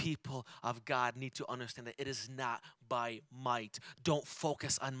 as people of God, need to understand that it is not by might. Don't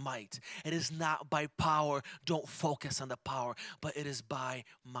focus on might. It is not by power. Don't focus on the power. But it is by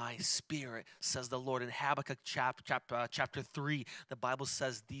my Spirit, says the Lord. In Habakkuk chapter 3, the Bible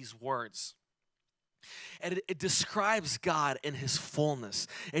says these words. And it describes God in His fullness.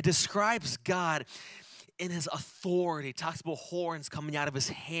 It describes God in his authority. It talks about horns coming out of his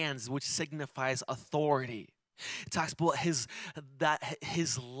hands, which signifies authority. It talks about his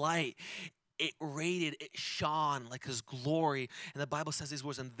light. It radiated, it shone like his glory. And the Bible says these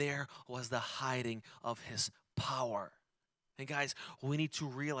words, and there was the hiding of his power. And guys, we need to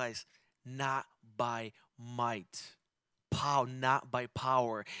realize, not by might, not by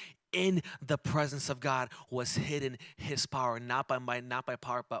power. In the presence of God was hidden his power, not by might, not by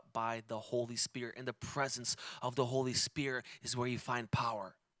power, but by the Holy Spirit. In the presence of the Holy Spirit is where you find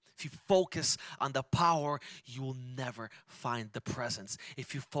power. If you focus on the power, you will never find the presence.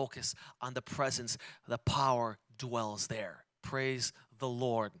 If you focus on the presence, the power dwells there. Praise the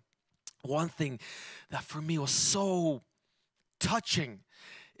Lord. One thing that for me was so touching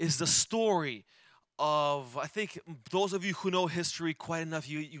is the story of, I think those of you who know history quite enough,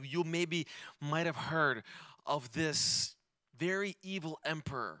 you maybe might have heard of this very evil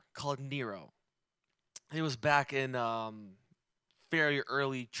emperor called Nero. He was back in very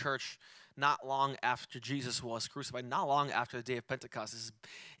early church, not long after Jesus was crucified, not long after the day of Pentecost. This is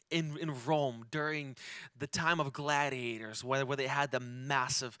in Rome during the time of gladiators, where they had the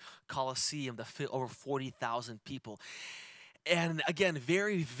massive Colosseum that fit over 40,000 people. And again,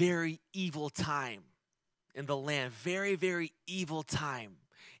 very, very evil time in the land. Very, very evil time.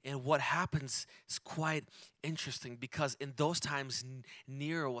 And what happens is quite interesting, because in those times,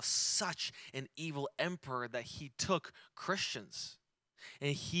 Nero was such an evil emperor that he took Christians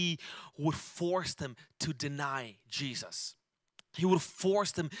and he would force them to deny Jesus. He would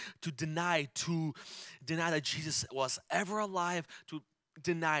force them to deny that Jesus was ever alive, to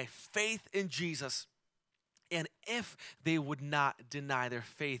deny faith in Jesus. And if they would not deny their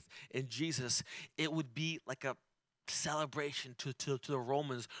faith in Jesus, it would be like a celebration to the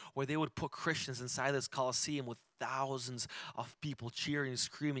Romans, where they would put Christians inside this Colosseum with thousands of people cheering and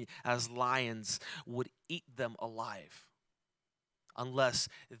screaming as lions would eat them alive unless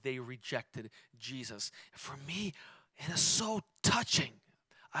they rejected Jesus. For me, it is so touching.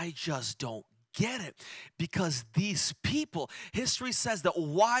 I just don't get it, because these people, history says that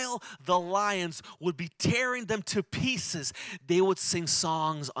while the lions would be tearing them to pieces, they would sing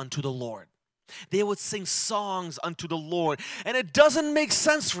songs unto the Lord. They would sing songs unto the Lord. And it doesn't make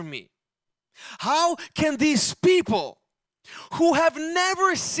sense for me. How can these people who have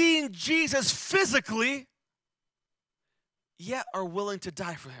never seen Jesus physically yet are willing to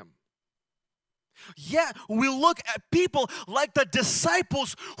die for him? Yet we look at people like the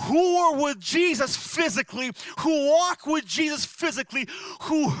disciples who were with Jesus physically, who walked with Jesus physically,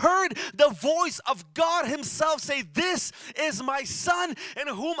 who heard the voice of God himself say, "This is my son in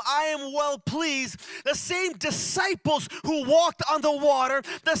whom I am well pleased." The same disciples who walked on the water,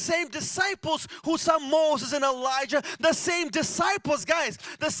 the same disciples who saw Moses and Elijah, the same disciples, guys,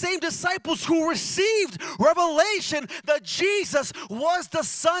 the same disciples who received revelation that Jesus was the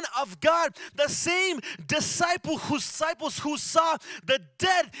Son of God, the same disciples who saw the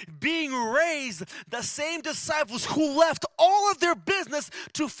dead being raised, the same disciples who left all of their business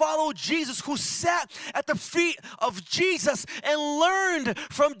to follow Jesus, who sat at the feet of Jesus and learned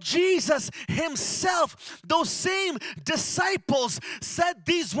from Jesus himself. Those same disciples said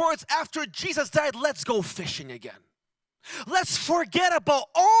these words after Jesus died: "Let's go fishing again." Let's forget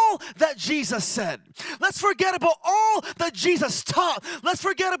about all that Jesus said. Let's forget about all that Jesus taught. Let's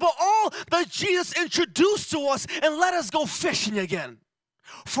forget about all that Jesus introduced to us, and let us go fishing again.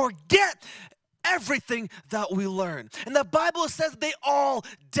 Forget everything that we learned. And the Bible says they all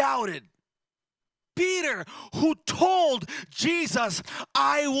doubted. Peter, who told Jesus,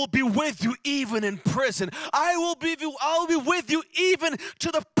 "I will be with you even in prison. I will be with you even to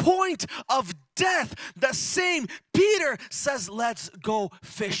the point of death." The same Peter says, "Let's go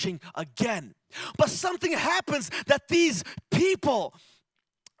fishing again." But something happens that these people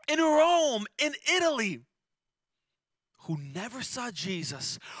in Rome, in Italy, who never saw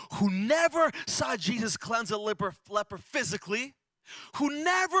Jesus, who never saw Jesus cleanse a leper physically, who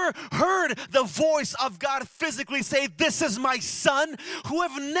never heard the voice of God physically say, "This is my son," who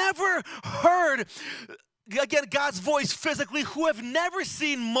have never heard, again, God's voice physically, who have never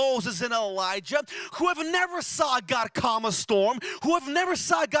seen Moses and Elijah, who have never saw God calm a storm, who have never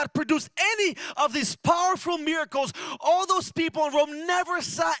saw God produce any of these powerful miracles. All those people in Rome never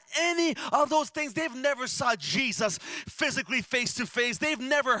saw any of those things. They've never saw Jesus physically face to face. They've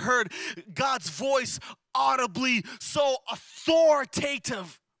never heard God's voice audibly so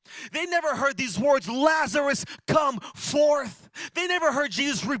authoritative. They never heard these words, Lazarus, come forth. They never heard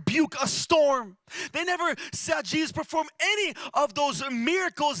Jesus rebuke a storm. They never saw Jesus perform any of those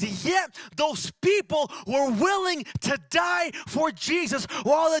miracles, yet those people were willing to die for Jesus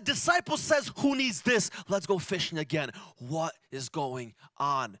while the disciples says, who needs this? Let's go fishing again. What is going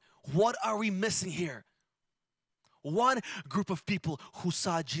on? What are we missing here? One group of people who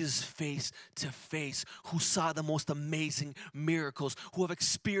saw Jesus face to face, who saw the most amazing miracles, who have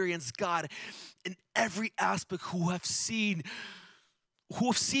experienced God in every aspect, who have seen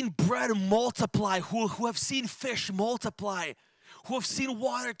bread multiply, who have seen fish multiply, who have seen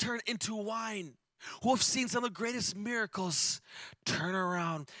water turn into wine, who have seen some of the greatest miracles, turn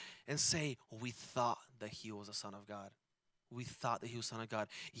around and say, we thought that he was the Son of God. We thought that he was the Son of God.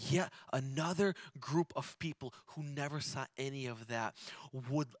 Yet another group of people who never saw any of that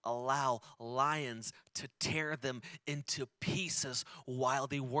would allow lions to tear them into pieces while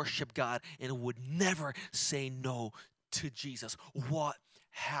they worship God and would never say no to Jesus. What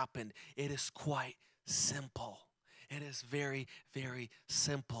happened? It is quite simple. It is very, very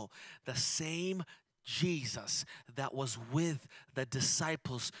simple. The same Jesus that was with the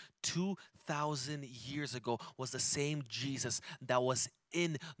disciples 2,000 years ago was the same Jesus that was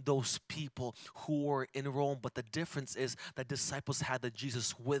in those people who were in Rome. But the difference is the disciples had the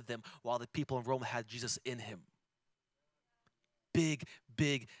Jesus with them while the people in Rome had Jesus in him. Big,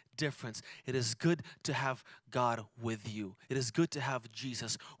 big difference. It is good to have God with you. It is good to have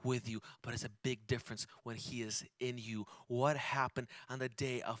Jesus with you, but it's a big difference when he is in you. What happened on the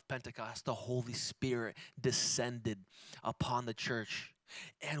day of Pentecost? The Holy Spirit descended upon the church.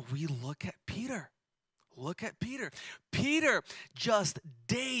 And we look at Peter. Look at Peter. Peter, just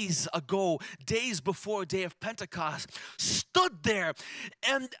days ago, days before the day of Pentecost, stood there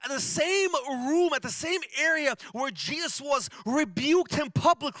and at the same room, at the same area where Jesus was, rebuked him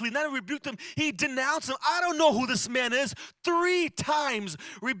publicly. Not rebuked him, he denounced him. I don't know who this man is. 3 times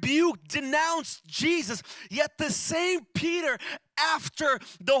rebuked, denounced Jesus. Yet the same Peter, after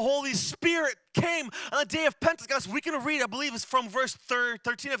the Holy Spirit came on the day of Pentecost, we can read, I believe it's from verse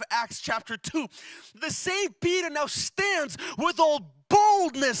 13 of Acts chapter 2. The same Peter now stands with all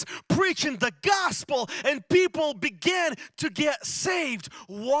boldness preaching the gospel, and people began to get saved.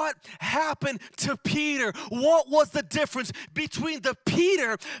 What happened to Peter? What was the difference between the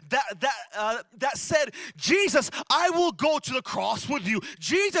Peter that said, Jesus, I will go to the cross with you.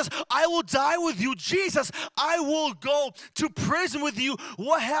 Jesus, I will die with you. Jesus, I will go to prison with you.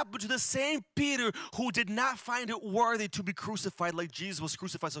 What happened to the same Peter who did not find it worthy to be crucified like Jesus was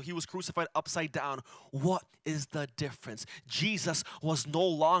crucified, so he was crucified upside down? What is the difference? Jesus was no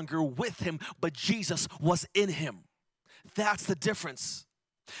longer with him, but Jesus was in him. That's the difference.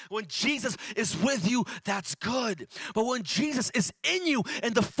 When Jesus is with you, that's good. But when Jesus is in you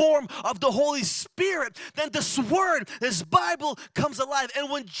in the form of the Holy Spirit, then this word, this Bible comes alive.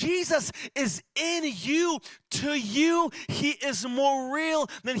 And when Jesus is in you, to you, he is more real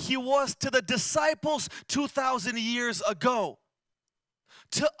than he was to the disciples 2,000 years ago.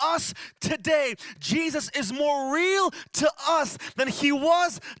 To us today, Jesus is more real to us than he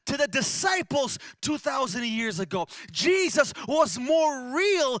was to the disciples 2,000 years ago. Jesus was more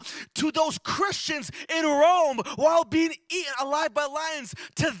real to those Christians in Rome while being eaten alive by lions.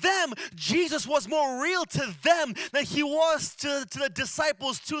 To them, Jesus was more real to them than he was to the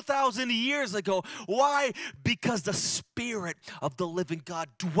disciples 2,000 years ago. Why? Because the Spirit of the living God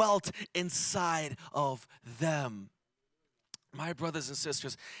dwelt inside of them. My brothers and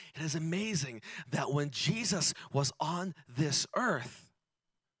sisters, it is amazing that when Jesus was on this earth,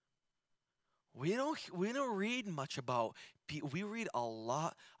 we don't read much about people. We read a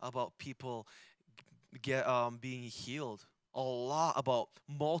lot about people being healed, a lot about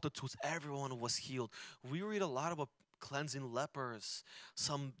multitudes. Everyone was healed. We read a lot about cleansing lepers,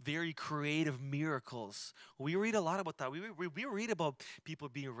 some very creative miracles. We read a lot about that. We read about people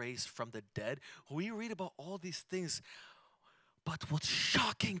being raised from the dead. We read about all these things. But what's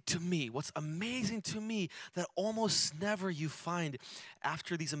shocking to me, what's amazing to me, that almost never you find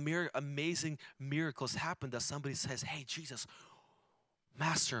after these amazing miracles happen that somebody says, hey, Jesus,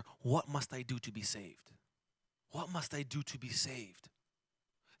 Master, what must I do to be saved? What must I do to be saved?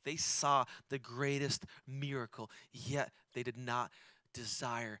 They saw the greatest miracle, yet they did not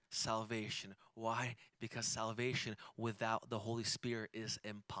desire salvation. Why? Because salvation without the Holy Spirit is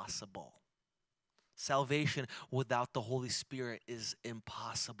impossible. Salvation without the Holy Spirit is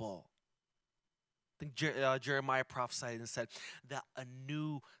impossible. I think Jeremiah prophesied and said that a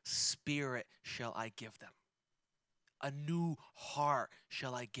new spirit shall I give them. A new heart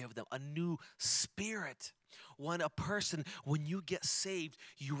shall I give them, a new spirit. When you get saved,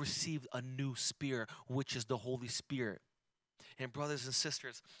 you receive a new spirit, which is the Holy Spirit. And brothers and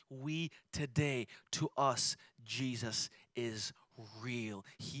sisters, to us, Jesus is real.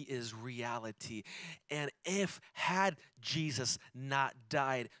 He is reality. And had Jesus not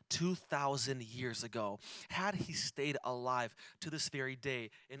died 2,000 years ago, had he stayed alive to this very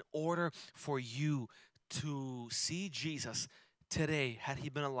day, in order for you to see Jesus today, had he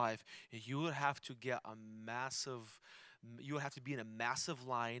been alive, you would have to be in a massive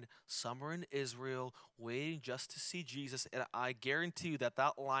line somewhere in Israel waiting just to see Jesus. And I guarantee you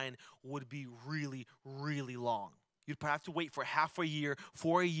that line would be really, really long. You'd probably have to wait for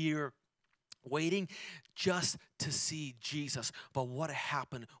for a year, waiting just to see Jesus. But what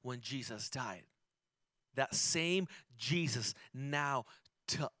happened when Jesus died? That same Jesus now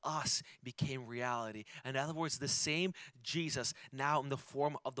to us became reality. In other words, the same Jesus now in the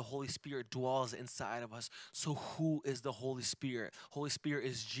form of the Holy Spirit dwells inside of us. So who is the Holy Spirit? Holy Spirit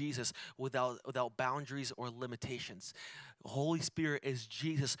is Jesus without boundaries or limitations. Holy Spirit is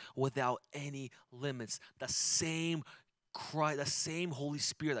Jesus without any limits. The same Christ, the same Holy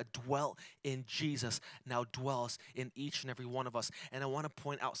Spirit that dwelt in Jesus now dwells in each and every one of us. And I want to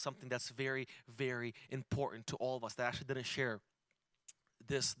point out something that's very, very important to all of us that I actually didn't share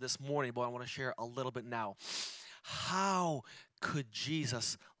this morning, but I want to share a little bit now. How could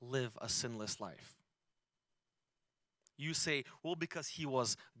Jesus live a sinless life? You say, well, because he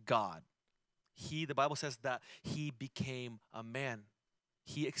was God. The Bible says that he became a man.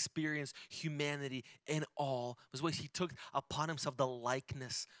 He experienced humanity in all his ways. He took upon himself the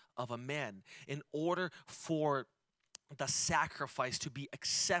likeness of a man in order for the sacrifice to be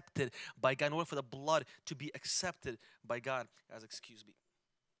accepted by God, in order for the blood to be accepted by God. Guys, excuse me.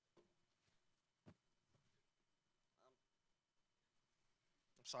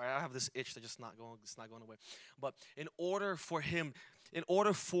 I'm sorry, I have this itch that's just it's not going away. But in order for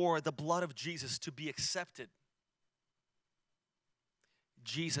the blood of Jesus to be accepted,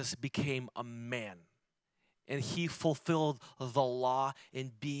 Jesus became a man. And he fulfilled the law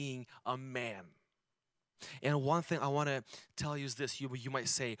in being a man. And one thing I want to tell you is this. You might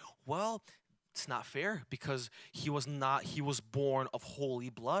say, well, it's not fair because he was born of holy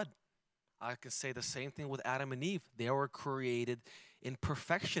blood. I can say the same thing with Adam and Eve. They were created in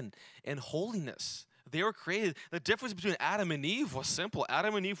perfection and holiness. They were created. The difference between Adam and Eve was simple.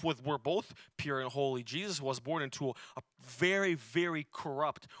 Adam and Eve were both pure and holy. Jesus was born into a very, very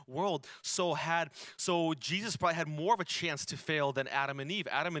corrupt world. So Jesus probably had more of a chance to fail than Adam and Eve.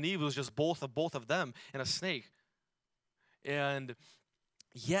 Adam and Eve was just both of them and a snake. And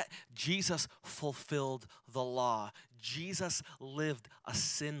yet Jesus fulfilled the law. Jesus lived a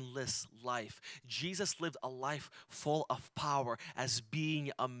sinless life. Jesus lived a life full of power as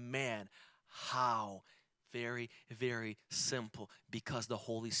being a man. How? Very, very simple. Because the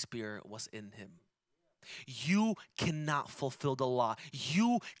Holy Spirit was in him. You cannot fulfill the law.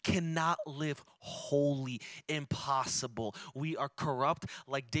 You cannot live holy. Impossible. We are corrupt.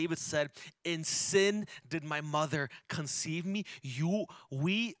 Like David said, in sin did my mother conceive me.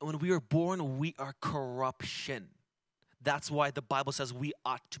 When we are born, we are corruption. That's why the Bible says we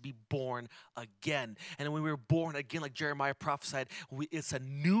ought to be born again. And when we were born again, like Jeremiah prophesied, it's a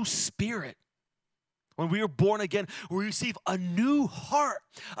new spirit. When we are born again, we receive a new heart,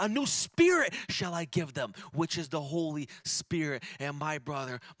 a new spirit shall I give them, which is the Holy Spirit. And my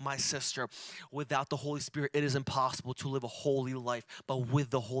brother, my sister, without the Holy Spirit, it is impossible to live a holy life. But with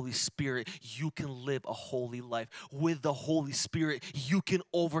the Holy Spirit, you can live a holy life. With the Holy Spirit, you can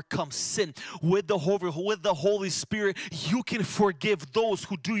overcome sin. With the Holy Spirit, you can forgive those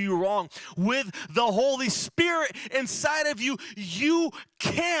who do you wrong. With the Holy Spirit inside of you, you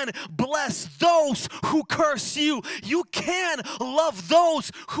can bless those who curse you. You can love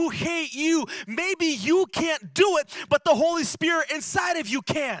those who hate you. Maybe you can't do it, but the Holy Spirit inside of you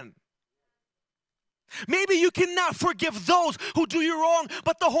can. Maybe you cannot forgive those who do you wrong,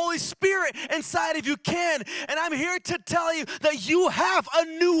 but the Holy Spirit inside of you can. And I'm here to tell you that you have a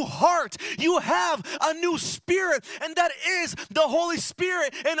new heart. You have a new spirit, and that is the Holy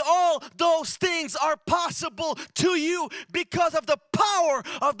Spirit. And all those things are possible to you because of the power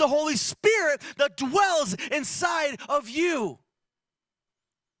of the Holy Spirit that dwells inside of you.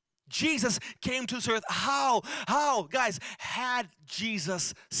 Jesus came to this earth. How? Guys, had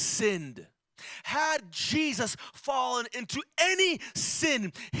Jesus sinned? Had Jesus fallen into any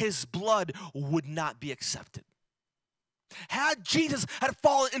sin, his blood would not be accepted. Had Jesus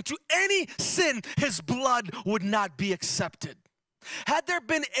fallen into any sin, his blood would not be accepted. Had there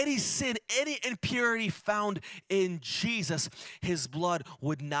been any sin, any impurity found in Jesus, his blood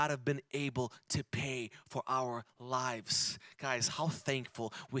would not have been able to pay for our lives. Guys, how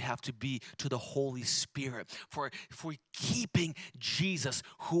thankful we have to be to the Holy Spirit for keeping Jesus,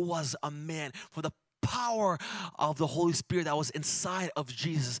 who was a man, for the power of the Holy Spirit that was inside of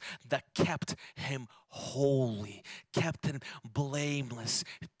Jesus that kept him holy, kept him blameless,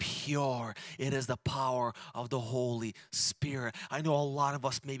 pure. It is the power of the Holy Spirit. I know a lot of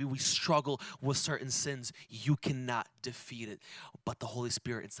us, maybe we struggle with certain sins. You cannot defeat it, but the Holy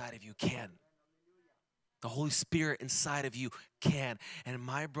Spirit inside of you can. The Holy Spirit inside of you can. And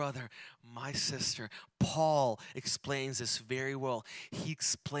my brother, my sister, Paul explains this very well. He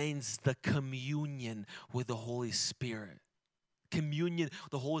explains the communion with the Holy Spirit. Communion,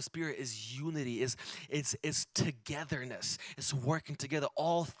 the Holy Spirit is unity, is togetherness, it's working together.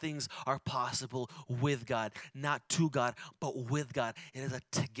 All things are possible with God, not to God, but with God. It is a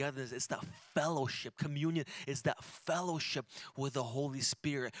togetherness, it's that fellowship. Communion is that fellowship with the Holy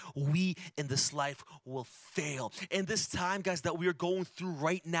Spirit. We in this life will fail. In this time, guys, that we are going through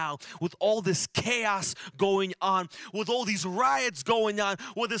right now, with all this chaos going on, with all these riots going on,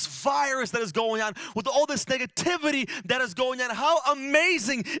 with this virus that is going on, with all this negativity that is going on, how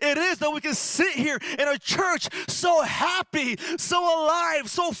amazing it is that we can sit here in a church so happy, so alive,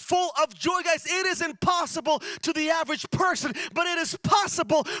 so full of joy. Guys, it is impossible to the average person, but it is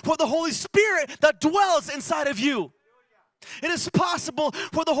possible for the Holy Spirit that dwells inside of you. It is possible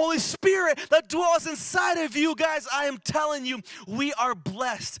for the Holy Spirit that dwells inside of you. Guys, I am telling you, we are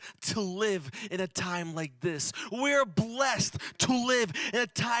blessed to live in a time like this. We are blessed to live in a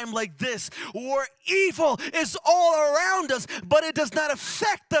time like this where evil is all around us, but it does not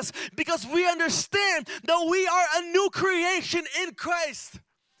affect us because we understand that we are a new creation in Christ.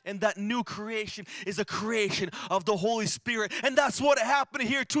 And that new creation is a creation of the Holy Spirit. And that's what happened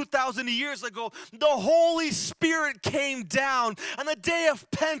here 2,000 years ago. The Holy Spirit came down on the day of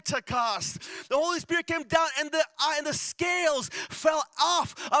Pentecost. The Holy Spirit came down and the scales fell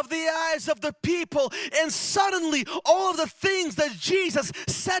off of the eyes of the people. And suddenly all of the things that Jesus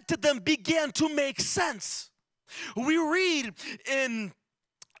said to them began to make sense. We read in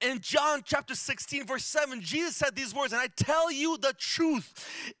John chapter 16 verse 7, Jesus said these words, "And I tell you the truth,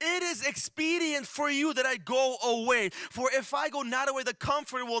 it is expedient for you that I go away. For if I go not away, the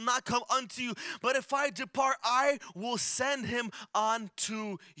Comforter will not come unto you. But if I depart, I will send him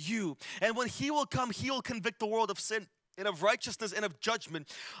unto you. And when he will come, he will convict the world of sin, and of righteousness and of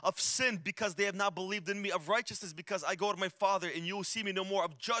judgment. Of sin, because they have not believed in me. Of righteousness, because I go to my Father and you will see me no more.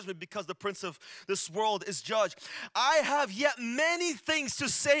 Of judgment, because the prince of this world is judged. I have yet many things to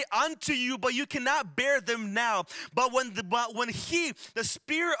say unto you, but you cannot bear them now. But when he, the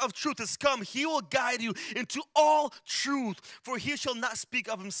Spirit of truth, is come, he will guide you into all truth. For he shall not speak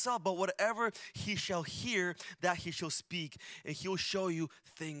of himself, but whatever he shall hear, that he shall speak. And he will show you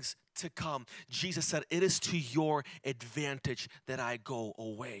things to come." Jesus said, it is to your advantage that I go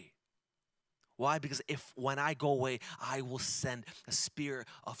away. Why? Because when I go away, I will send a Spirit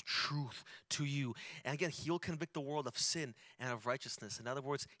of truth to you. And again, he'll convict the world of sin and of righteousness. In other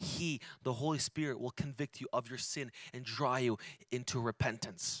words, he, the Holy Spirit, will convict you of your sin and draw you into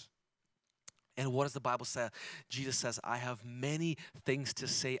repentance. And what does the Bible say? Jesus says, I have many things to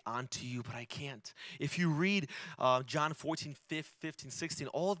say unto you, but I can't. If you read John 14, 15, 16,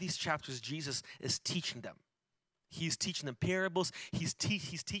 all of these chapters, Jesus is teaching them. He's teaching them parables. He's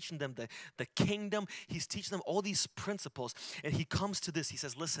teaching them the kingdom. He's teaching them all these principles. And he comes to this. He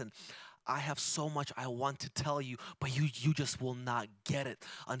says, listen, I have so much I want to tell you, but you just will not get it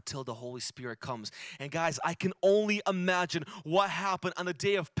until the Holy Spirit comes. And guys, I can only imagine what happened on the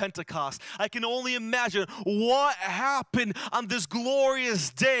day of Pentecost. I can only imagine what happened on this glorious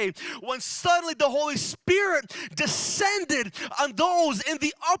day when suddenly the Holy Spirit descended on those in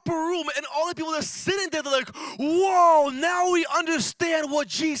the upper room, and all the people that are sitting there, they're like, whoa, now we understand what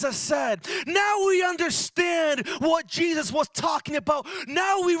Jesus said. Now we understand what Jesus was talking about.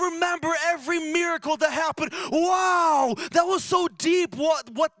 Now we remember every miracle that happened. Wow, that was so deep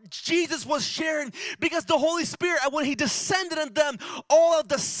what Jesus was sharing, because the Holy Spirit, when he descended on them, all of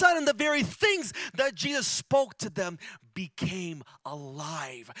the sudden the very things that Jesus spoke to them became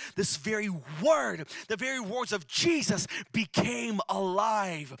alive. This very word, the very words of Jesus became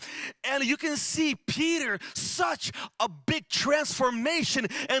alive. And you can see Peter, such a big transformation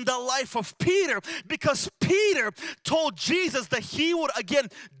in the life of Peter, because Peter told Jesus that he would again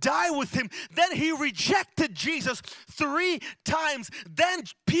die with him. Then he rejected Jesus 3 times. Then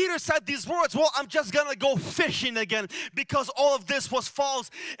Peter said these words, well, I'm just gonna go fishing again because all of this was false.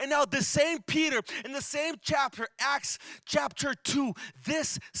 And now the same Peter in the same chapter, Acts chapter 2,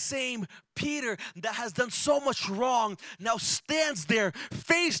 this same Peter that has done so much wrong now stands there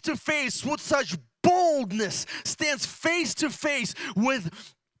face to face with such boldness, stands face to face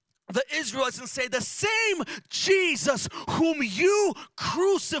with the Israelites and say, the same Jesus whom you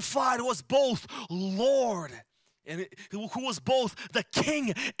crucified was both Lord, and who was both the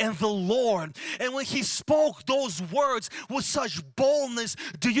King and the Lord. And when he spoke those words with such boldness,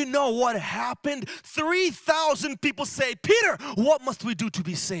 do you know what happened? 3,000 people say, Peter, what must we do to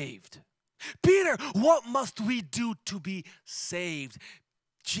be saved? Peter, what must we do to be saved?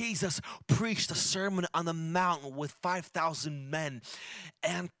 Jesus preached a sermon on the mountain with 5,000 men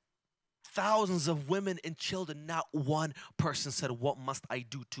and thousands of women and children. Not one person said, what must I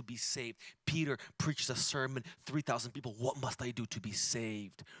do to be saved? Peter preached a sermon, 3,000 people, what must I do to be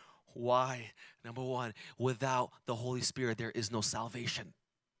saved? Why? Number one, without the Holy Spirit, there is no salvation.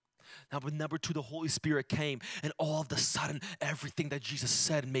 Number two, the Holy Spirit came, and all of a sudden, everything that Jesus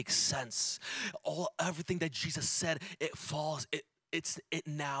said makes sense. Everything that Jesus said, it falls, it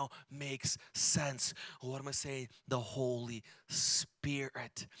now makes sense. What am I saying? The Holy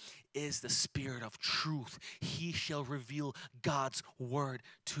Spirit is the Spirit of truth. He shall reveal God's word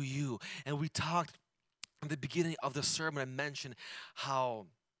to you. And we talked in the beginning of the sermon, I mentioned how,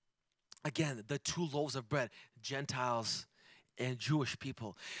 again, the 2 loaves of bread, Gentiles and Jewish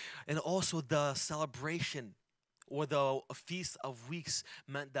people, and also the celebration or the Feast of Weeks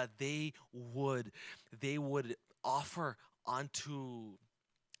meant that they would offer onto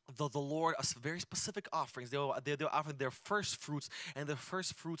the Lord very specific offerings. They were offering their first fruits, and the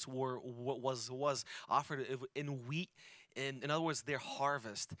first fruits was offered in wheat. In other words, their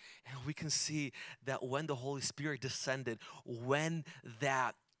harvest. And we can see that when the Holy Spirit descended, when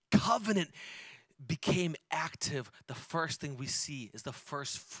that covenant became active, the first thing we see is the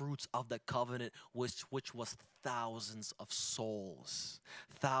first fruits of the covenant, which was thousands of souls,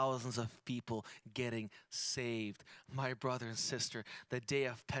 thousands of people getting saved. My brother and sister, the day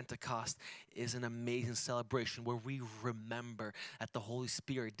of Pentecost is an amazing celebration where we remember that the Holy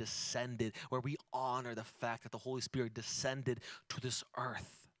Spirit descended, where we honor the fact that the Holy Spirit descended to this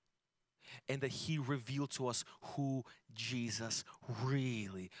earth, and that he revealed to us who Jesus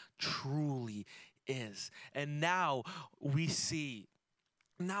really, truly is. And now we see,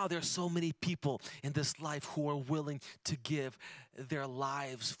 now there's so many people in this life who are willing to give their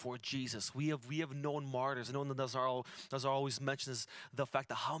lives for Jesus. We have known martyrs. I know that those are always mentions the fact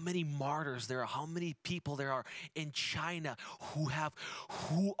that how many martyrs there are, how many people there are in China who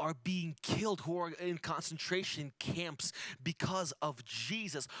are being killed, who are in concentration camps because of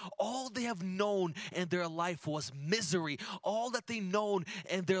Jesus. All they have known in their life was misery. All that they known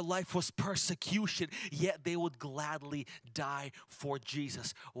in their life was persecution, yet they would gladly die for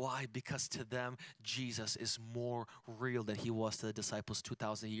Jesus. Why? Because to them, Jesus is more real than he was to the disciples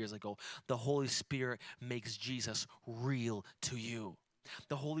 2,000 years ago. The Holy Spirit makes Jesus real to you.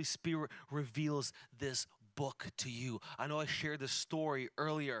 The Holy Spirit reveals this book to you. I know I shared this story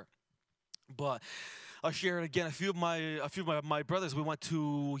earlier, but I'll share it again. A few of my brothers, we went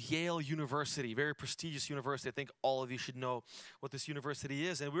to Yale University, very prestigious university. I think all of you should know what this university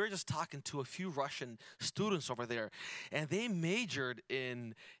is. And we were just talking to a few Russian students over there, and they majored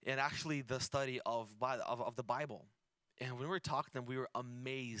in actually the study of the Bible. And when we were talking to them, we were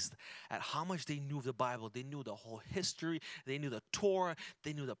amazed at how much they knew of the Bible. They knew the whole history. They knew the Torah.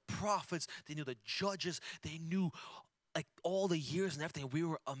 They knew the prophets. They knew the judges. They knew like all the years and everything. We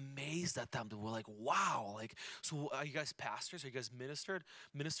were amazed at them. They were like, wow. Like, so are you guys pastors? Are you guys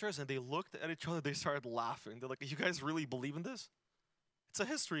ministers? And they looked at each other. They started laughing. They're like, you guys really believe in this? It's a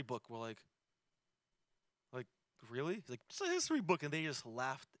history book. We're like, really? He's like, it's a history book. And they just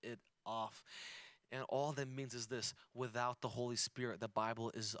laughed it off. And all that means is this: without the Holy Spirit, the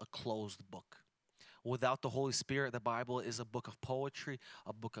Bible is a closed book. Without the Holy Spirit, the Bible is a book of poetry,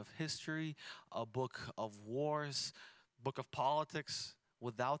 a book of history, a book of wars, book of politics.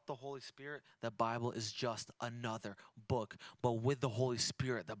 Without the Holy Spirit, the Bible is just another book. But with the Holy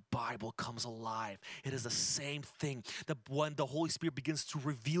Spirit, the Bible comes alive. It is the same thing. When the Holy Spirit begins to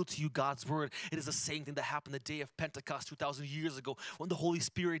reveal to you God's word, it is the same thing that happened the day of Pentecost 2,000 years ago, when the Holy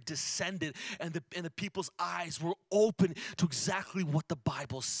Spirit descended and the people's eyes were open to exactly what the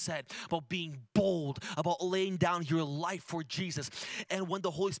Bible said about being bold, about laying down your life for Jesus. And when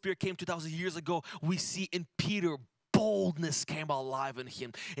the Holy Spirit came 2,000 years ago, we see in Peter boldness came alive in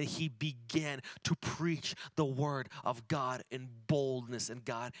him, and he began to preach the word of God in boldness, and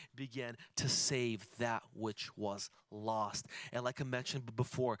God began to save that which was lost. And like I mentioned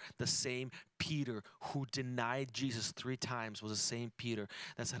before, the same Peter who denied Jesus 3 times was the same Peter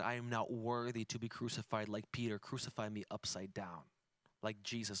that said, I am not worthy to be crucified like Peter. Crucify me upside down. Like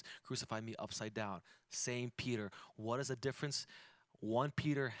Jesus, crucify me upside down. Same Peter. What is the difference? One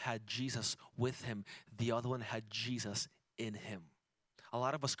Peter had Jesus with him. The other one had Jesus in him. A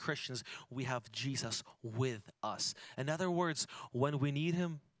lot of us Christians, we have Jesus with us. In other words, when we need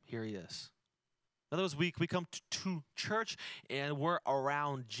him, here he is. In other words, we come to church and we're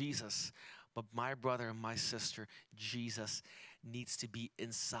around Jesus. But my brother and my sister, Jesus needs to be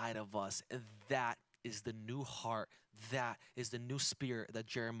inside of us. And that is the new heart. That is the new spirit that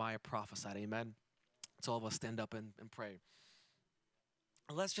Jeremiah prophesied. Amen. So all of us stand up and pray.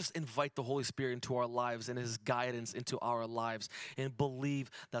 Let's just invite the Holy Spirit into our lives and his guidance into our lives, and believe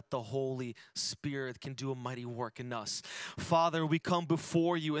that the Holy Spirit can do a mighty work in us. Father, we come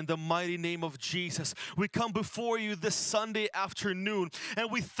before you in the mighty name of Jesus. We come before you this Sunday afternoon, and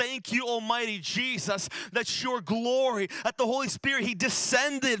we thank you, Almighty Jesus, that your glory, that the Holy Spirit, he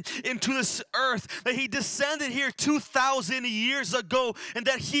descended into this earth, that he descended here 2,000 years ago, and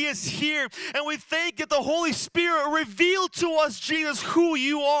that he is here. And we thank that the Holy Spirit revealed to us, Jesus, who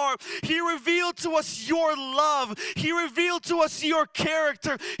you are. He revealed to us your love. He revealed to us your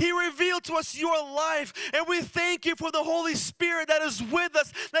character. He revealed to us your life. And we thank you for the Holy Spirit that is with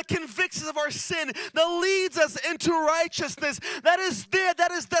us, that convicts us of our sin, that leads us into righteousness, that is there,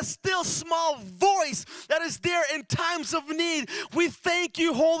 that is the still small voice that is there in times of need. We thank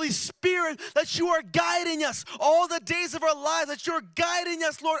you, Holy Spirit, that you are guiding us all the days of our lives, that you're guiding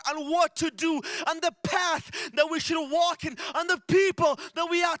us, Lord, on what to do, on the path that we should walk in, on the people that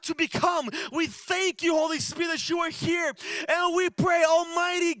we ought to become. We thank you, Holy Spirit, that you are here. And we pray,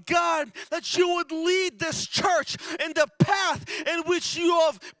 Almighty God, that you would lead this church in the path in which you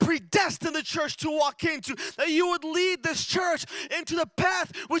have predestined the church to walk into. That you would lead this church into the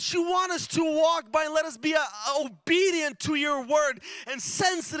path which you want us to walk by. And let us be obedient to your word and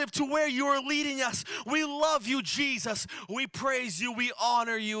sensitive to where you are leading us. We love you, Jesus. We praise you. We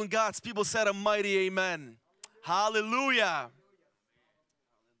honor you. And God's people said a mighty amen. Hallelujah.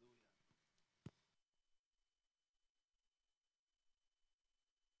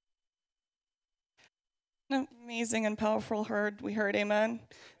 An amazing and powerful word we heard. Amen.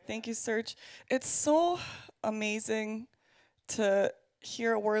 Thank you, Serge. It's so amazing to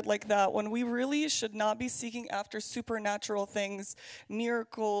hear a word like that when we really should not be seeking after supernatural things,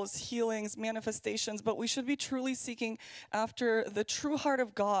 miracles, healings, manifestations, but we should be truly seeking after the true heart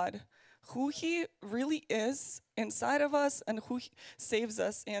of God, who he really is inside of us and who saves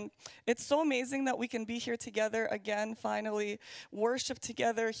us. And it's so amazing that we can be here together again, finally, worship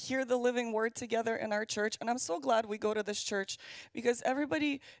together, hear the living word together in our church. And I'm so glad we go to this church because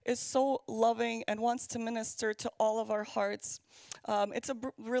everybody is so loving and wants to minister to all of our hearts. It's a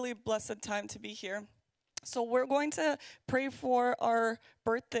really blessed time to be here. So we're going to pray for our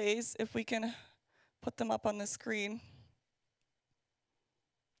birthdays, if we can put them up on the screen.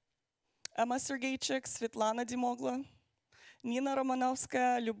 Emma Sergeychik, Svetlana Dimogla, Nina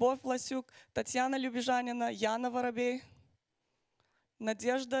Romanovskaya, Любовь Власюк, Татьяна Любежанина, Яна Воробей,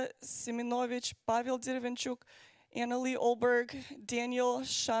 Nadezhda Seminovich, Pavel Dervenchuk, Annalie Olberg, Daniel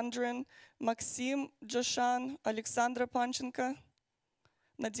Chandrin, Maxim Joshan, Alexandra Panchenko,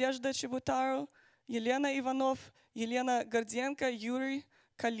 Nadezhda Chebutaru, Елена Ivanov, Елена Горденко, Yuri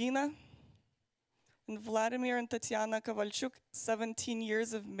Kalina, and Vladimir and Tatiana Kovalchuk, 17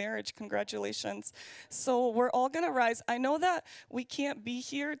 years of marriage. Congratulations. So we're all going to rise. I know that we can't be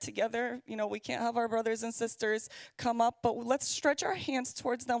here together. You know, we can't have our brothers and sisters come up, but let's stretch our hands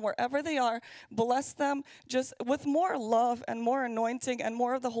towards them wherever they are. Bless them just with more love and more anointing and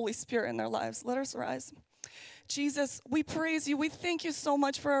more of the Holy Spirit in their lives. Let us rise. Jesus, we praise you. We thank you so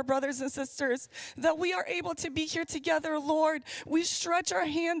much for our brothers and sisters that we are able to be here together, Lord. We stretch our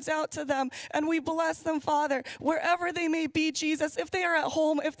hands out to them and we bless them, Father, wherever they may be, Jesus. If they are at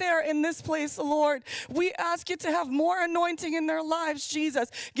home, if they are in this place, Lord, we ask you to have more anointing in their lives,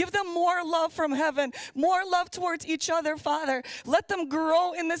 Jesus. Give them more love from heaven, more love towards each other, Father. Let them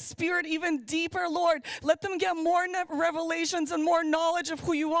grow in the Spirit even deeper, Lord. Let them get more revelations and more knowledge of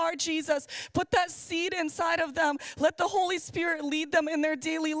who you are, Jesus. Put that seed inside of them, them. Let the Holy Spirit lead them in their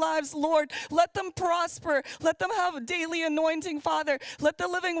daily lives, Lord. Let them prosper. Let them have daily anointing, Father. Let the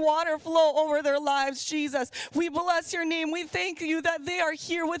living water flow over their lives, Jesus. We bless your name. We thank you that they are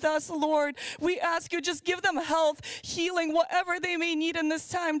here with us, Lord. We ask you, just give them health, healing, whatever they may need in this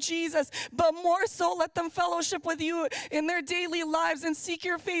time, Jesus. But more so, let them fellowship with you in their daily lives and seek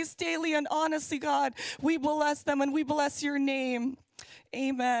your face daily and honestly, God. We bless them and we bless your name.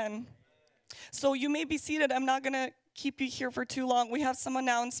 Amen. So you may be seated. I'm not going to keep you here for too long. We have some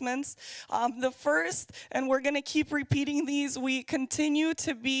announcements. The first, and we're going to keep repeating these, we continue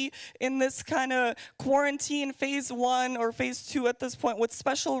to be in this kind of quarantine phase 1 or phase 2 at this point with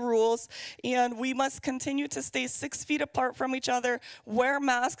special rules, and we must continue to stay 6 feet apart from each other, wear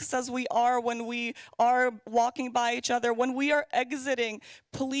masks as we are when we are walking by each other. When we are exiting,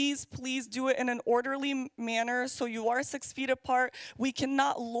 please do it in an orderly manner so you are 6 feet apart. We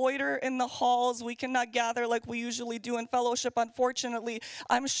cannot loiter in the halls. We cannot gather like we usually do in fellowship, unfortunately.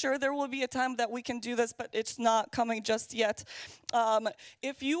 I'm sure there will be a time that we can do this, but it's not coming just yet.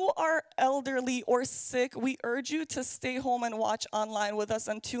 If you are elderly or sick, we urge you to stay home and watch online with us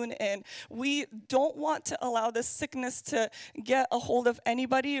and tune in. We don't want to allow this sickness to get a hold of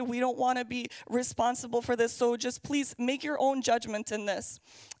anybody. We don't want to be responsible for this, so just please make your own judgment in this.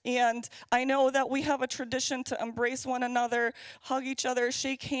 And I know that we have a tradition to embrace one another, hug each other,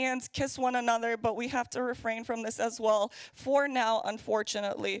 shake hands, kiss one another, but we have to refrain from this as well for now,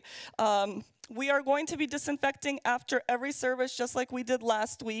 unfortunately. We are going to be disinfecting after every service, just like we did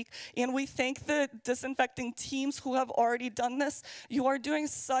last week. And we thank the disinfecting teams who have already done this. You are doing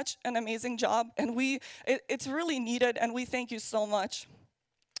such an amazing job, and it's really needed, and we thank you so much.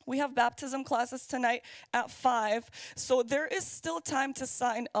 We have baptism classes tonight at 5, so there is still time to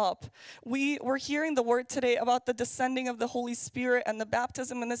sign up. We're hearing the word today about the descending of the Holy Spirit and the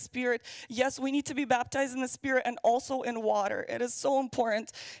baptism in the Spirit. Yes, we need to be baptized in the Spirit and also in water. It is so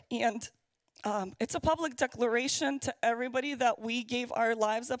important, and it's a public declaration to everybody that we gave our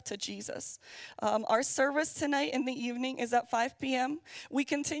lives up to Jesus. Our service tonight in the evening is at 5 p.m. We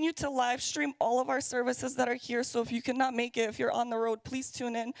continue to live stream all of our services that are here, so if you cannot make it, if you're on the road, please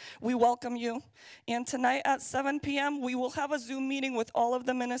tune in. We welcome you. And tonight at 7 p.m., we will have a Zoom meeting with all of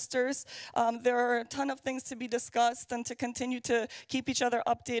the ministers. There are a ton of things to be discussed and to continue to keep each other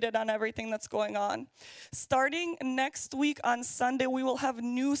updated on everything that's going on. Starting next week on Sunday, we will have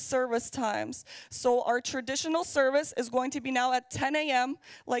new service times. So our traditional service is going to be now at 10 a.m.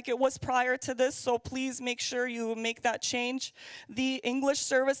 like it was prior to this, so please make sure you make that change. The English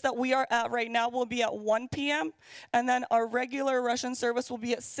service that we are at right now will be at 1 p.m. and then our regular Russian service will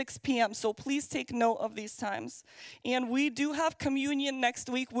be at 6 p.m. So please take note of these times. And we do have communion next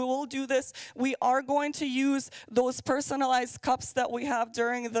week. We will do this. We are going to use those personalized cups that we have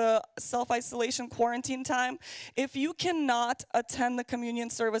during the self-isolation quarantine time. If you cannot attend the communion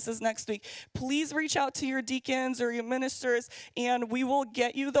services next week, please reach out to your deacons or your ministers, and we will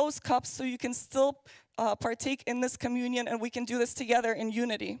get you those cups so you can still partake in this communion, and we can do this together in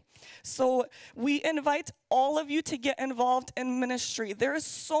unity. So we invite all of you to get involved in ministry. There is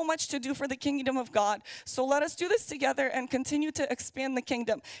so much to do for the kingdom of God. So let us do this together and continue to expand the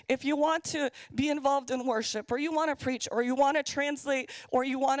kingdom. If you want to be involved in worship, or you want to preach, or you want to translate, or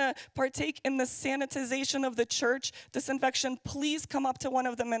you want to partake in the sanitization of the church, disinfection, please come up to one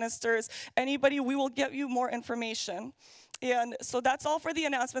of the ministers. Anybody, we will get you more information. And so that's all for the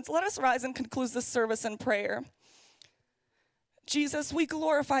announcements. Let us rise and conclude this service in prayer. Jesus, we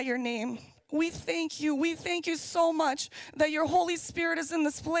glorify your name. We thank you so much that your Holy Spirit is in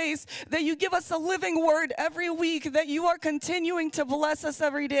this place, that you give us a living word every week, that you are continuing to bless us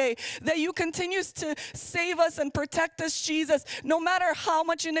every day, that you continue to save us and protect us, Jesus, no matter how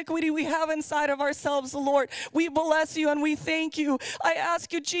much iniquity we have inside of ourselves, Lord. We bless you and we thank you. I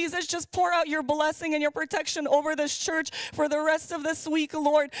ask you, Jesus, just pour out your blessing and your protection over this church for the rest of this week,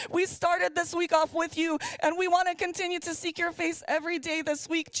 Lord. We started this week off with you, and we want to continue to seek your face every day this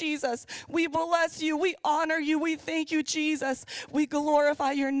week, Jesus. We bless you. We honor you. We thank you, Jesus. We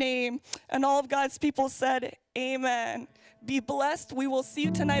glorify your name. And all of God's people said, amen. Be blessed. We will see you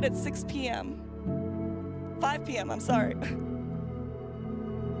tonight at 6 p.m. 5 p.m., I'm sorry.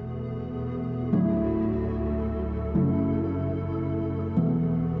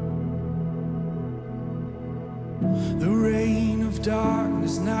 The reign of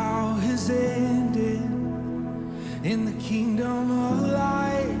darkness now has ended in the kingdom of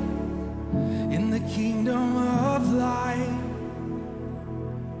light. In the kingdom of light,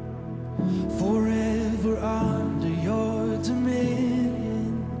 forever under your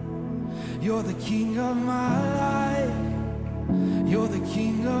dominion. You're the king of my life. You're the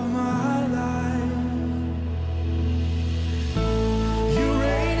king of my life.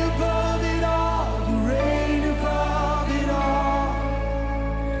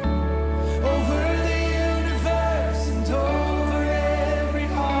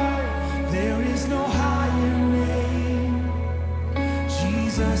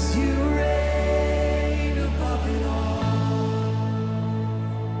 Jesus, you reign above it all.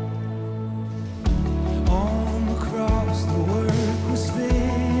 On the cross, the work was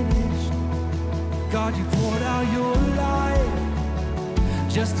finished. God, you poured out your life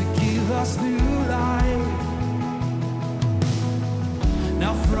just to give us new life.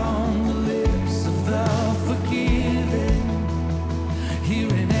 Now from the lips of the forgiven, hear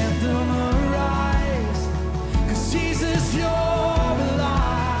an anthem arise, 'cause Jesus, you're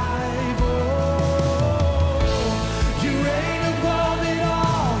alive. Oh, you reign above it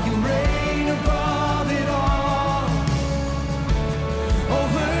all, you reign above it all,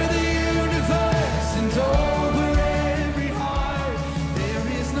 over the universe and over every heart. There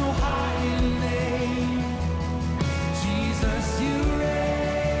is no higher name. Jesus, you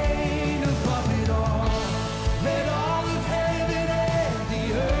reign above it all. Let all of heaven and the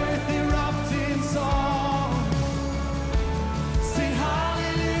earth erupt in song. Sing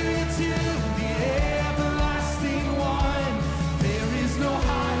hallelujah to the everlasting one. There is no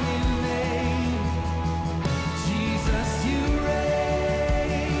higher name. Jesus, you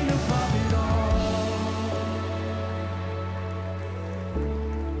reign above it all.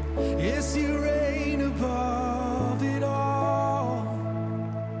 Yes, you reign above it all.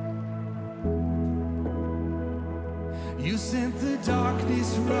 You sent the darkness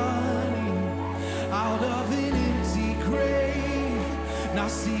running out of an empty grave, now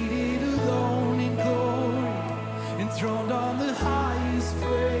seated alone in glory, enthroned on the highest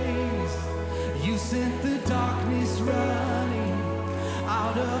praise. You sent the darkness running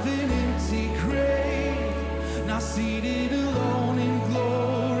out of an empty grave, now seated alone in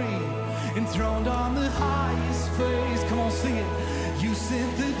glory, enthroned on the highest praise. Come on, sing it. You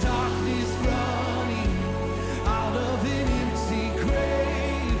sent the darkness running out of an empty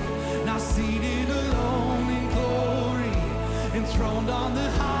grave, now seated alone in glory, enthroned on the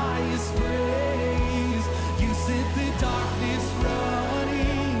highest praise. You sent the darkness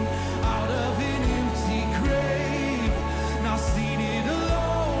running out of an empty grave, now seated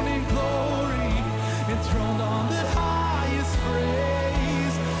alone in glory, enthroned on the highest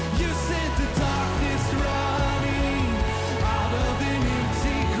praise. You sent the darkness running out of an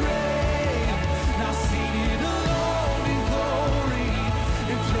empty grave, now seated alone in glory,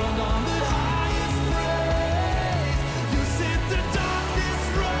 enthroned on the highest praise. You sent the darkness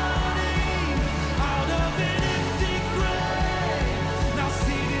running out of an empty grave, now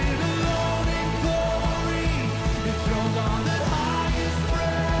seated alone in glory, enthroned on the highest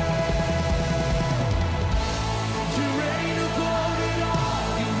praise. You reign above it all,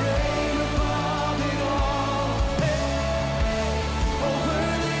 you reign above it all. Hey, over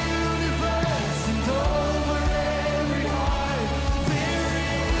the universe and over every heart, there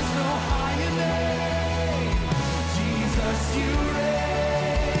is no higher name. Jesus, you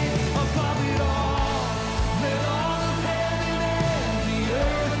reign above it all. Let all of heaven and the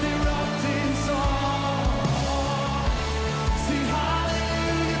earth erupt in song. Sing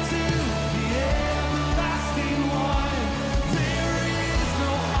hallelujah to the everlasting one. There is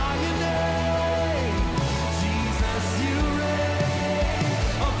no higher name. Jesus, you reign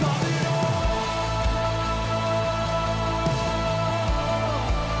above it all.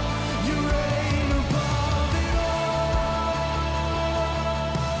 You reign above it all.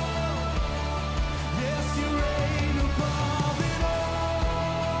 Yes, you reign above it all.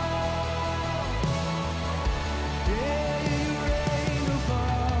 Yeah, you reign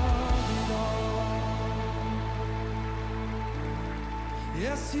above it all.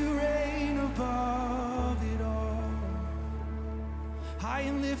 Yes, you reign above it all. High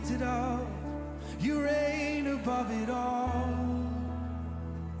and lifted up, you reign above it all.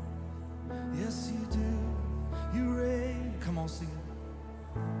 Yes, you do. You reign. Come on, sing it.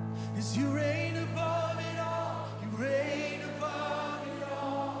 Yes, you reign above it all. You reign above it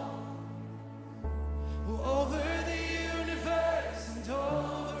all. Over the universe and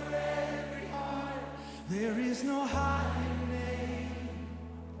over every heart, there is no higher name.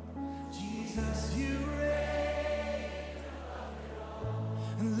 Jesus, you reign above it all.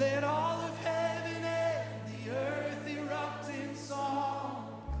 And let all of heaven and the earth erupt in song.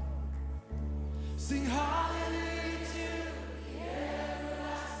 Sing hallelujah to the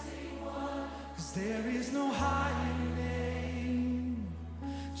everlasting one, 'cause there is no higher name.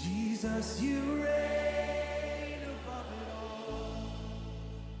 Jesus, you reign.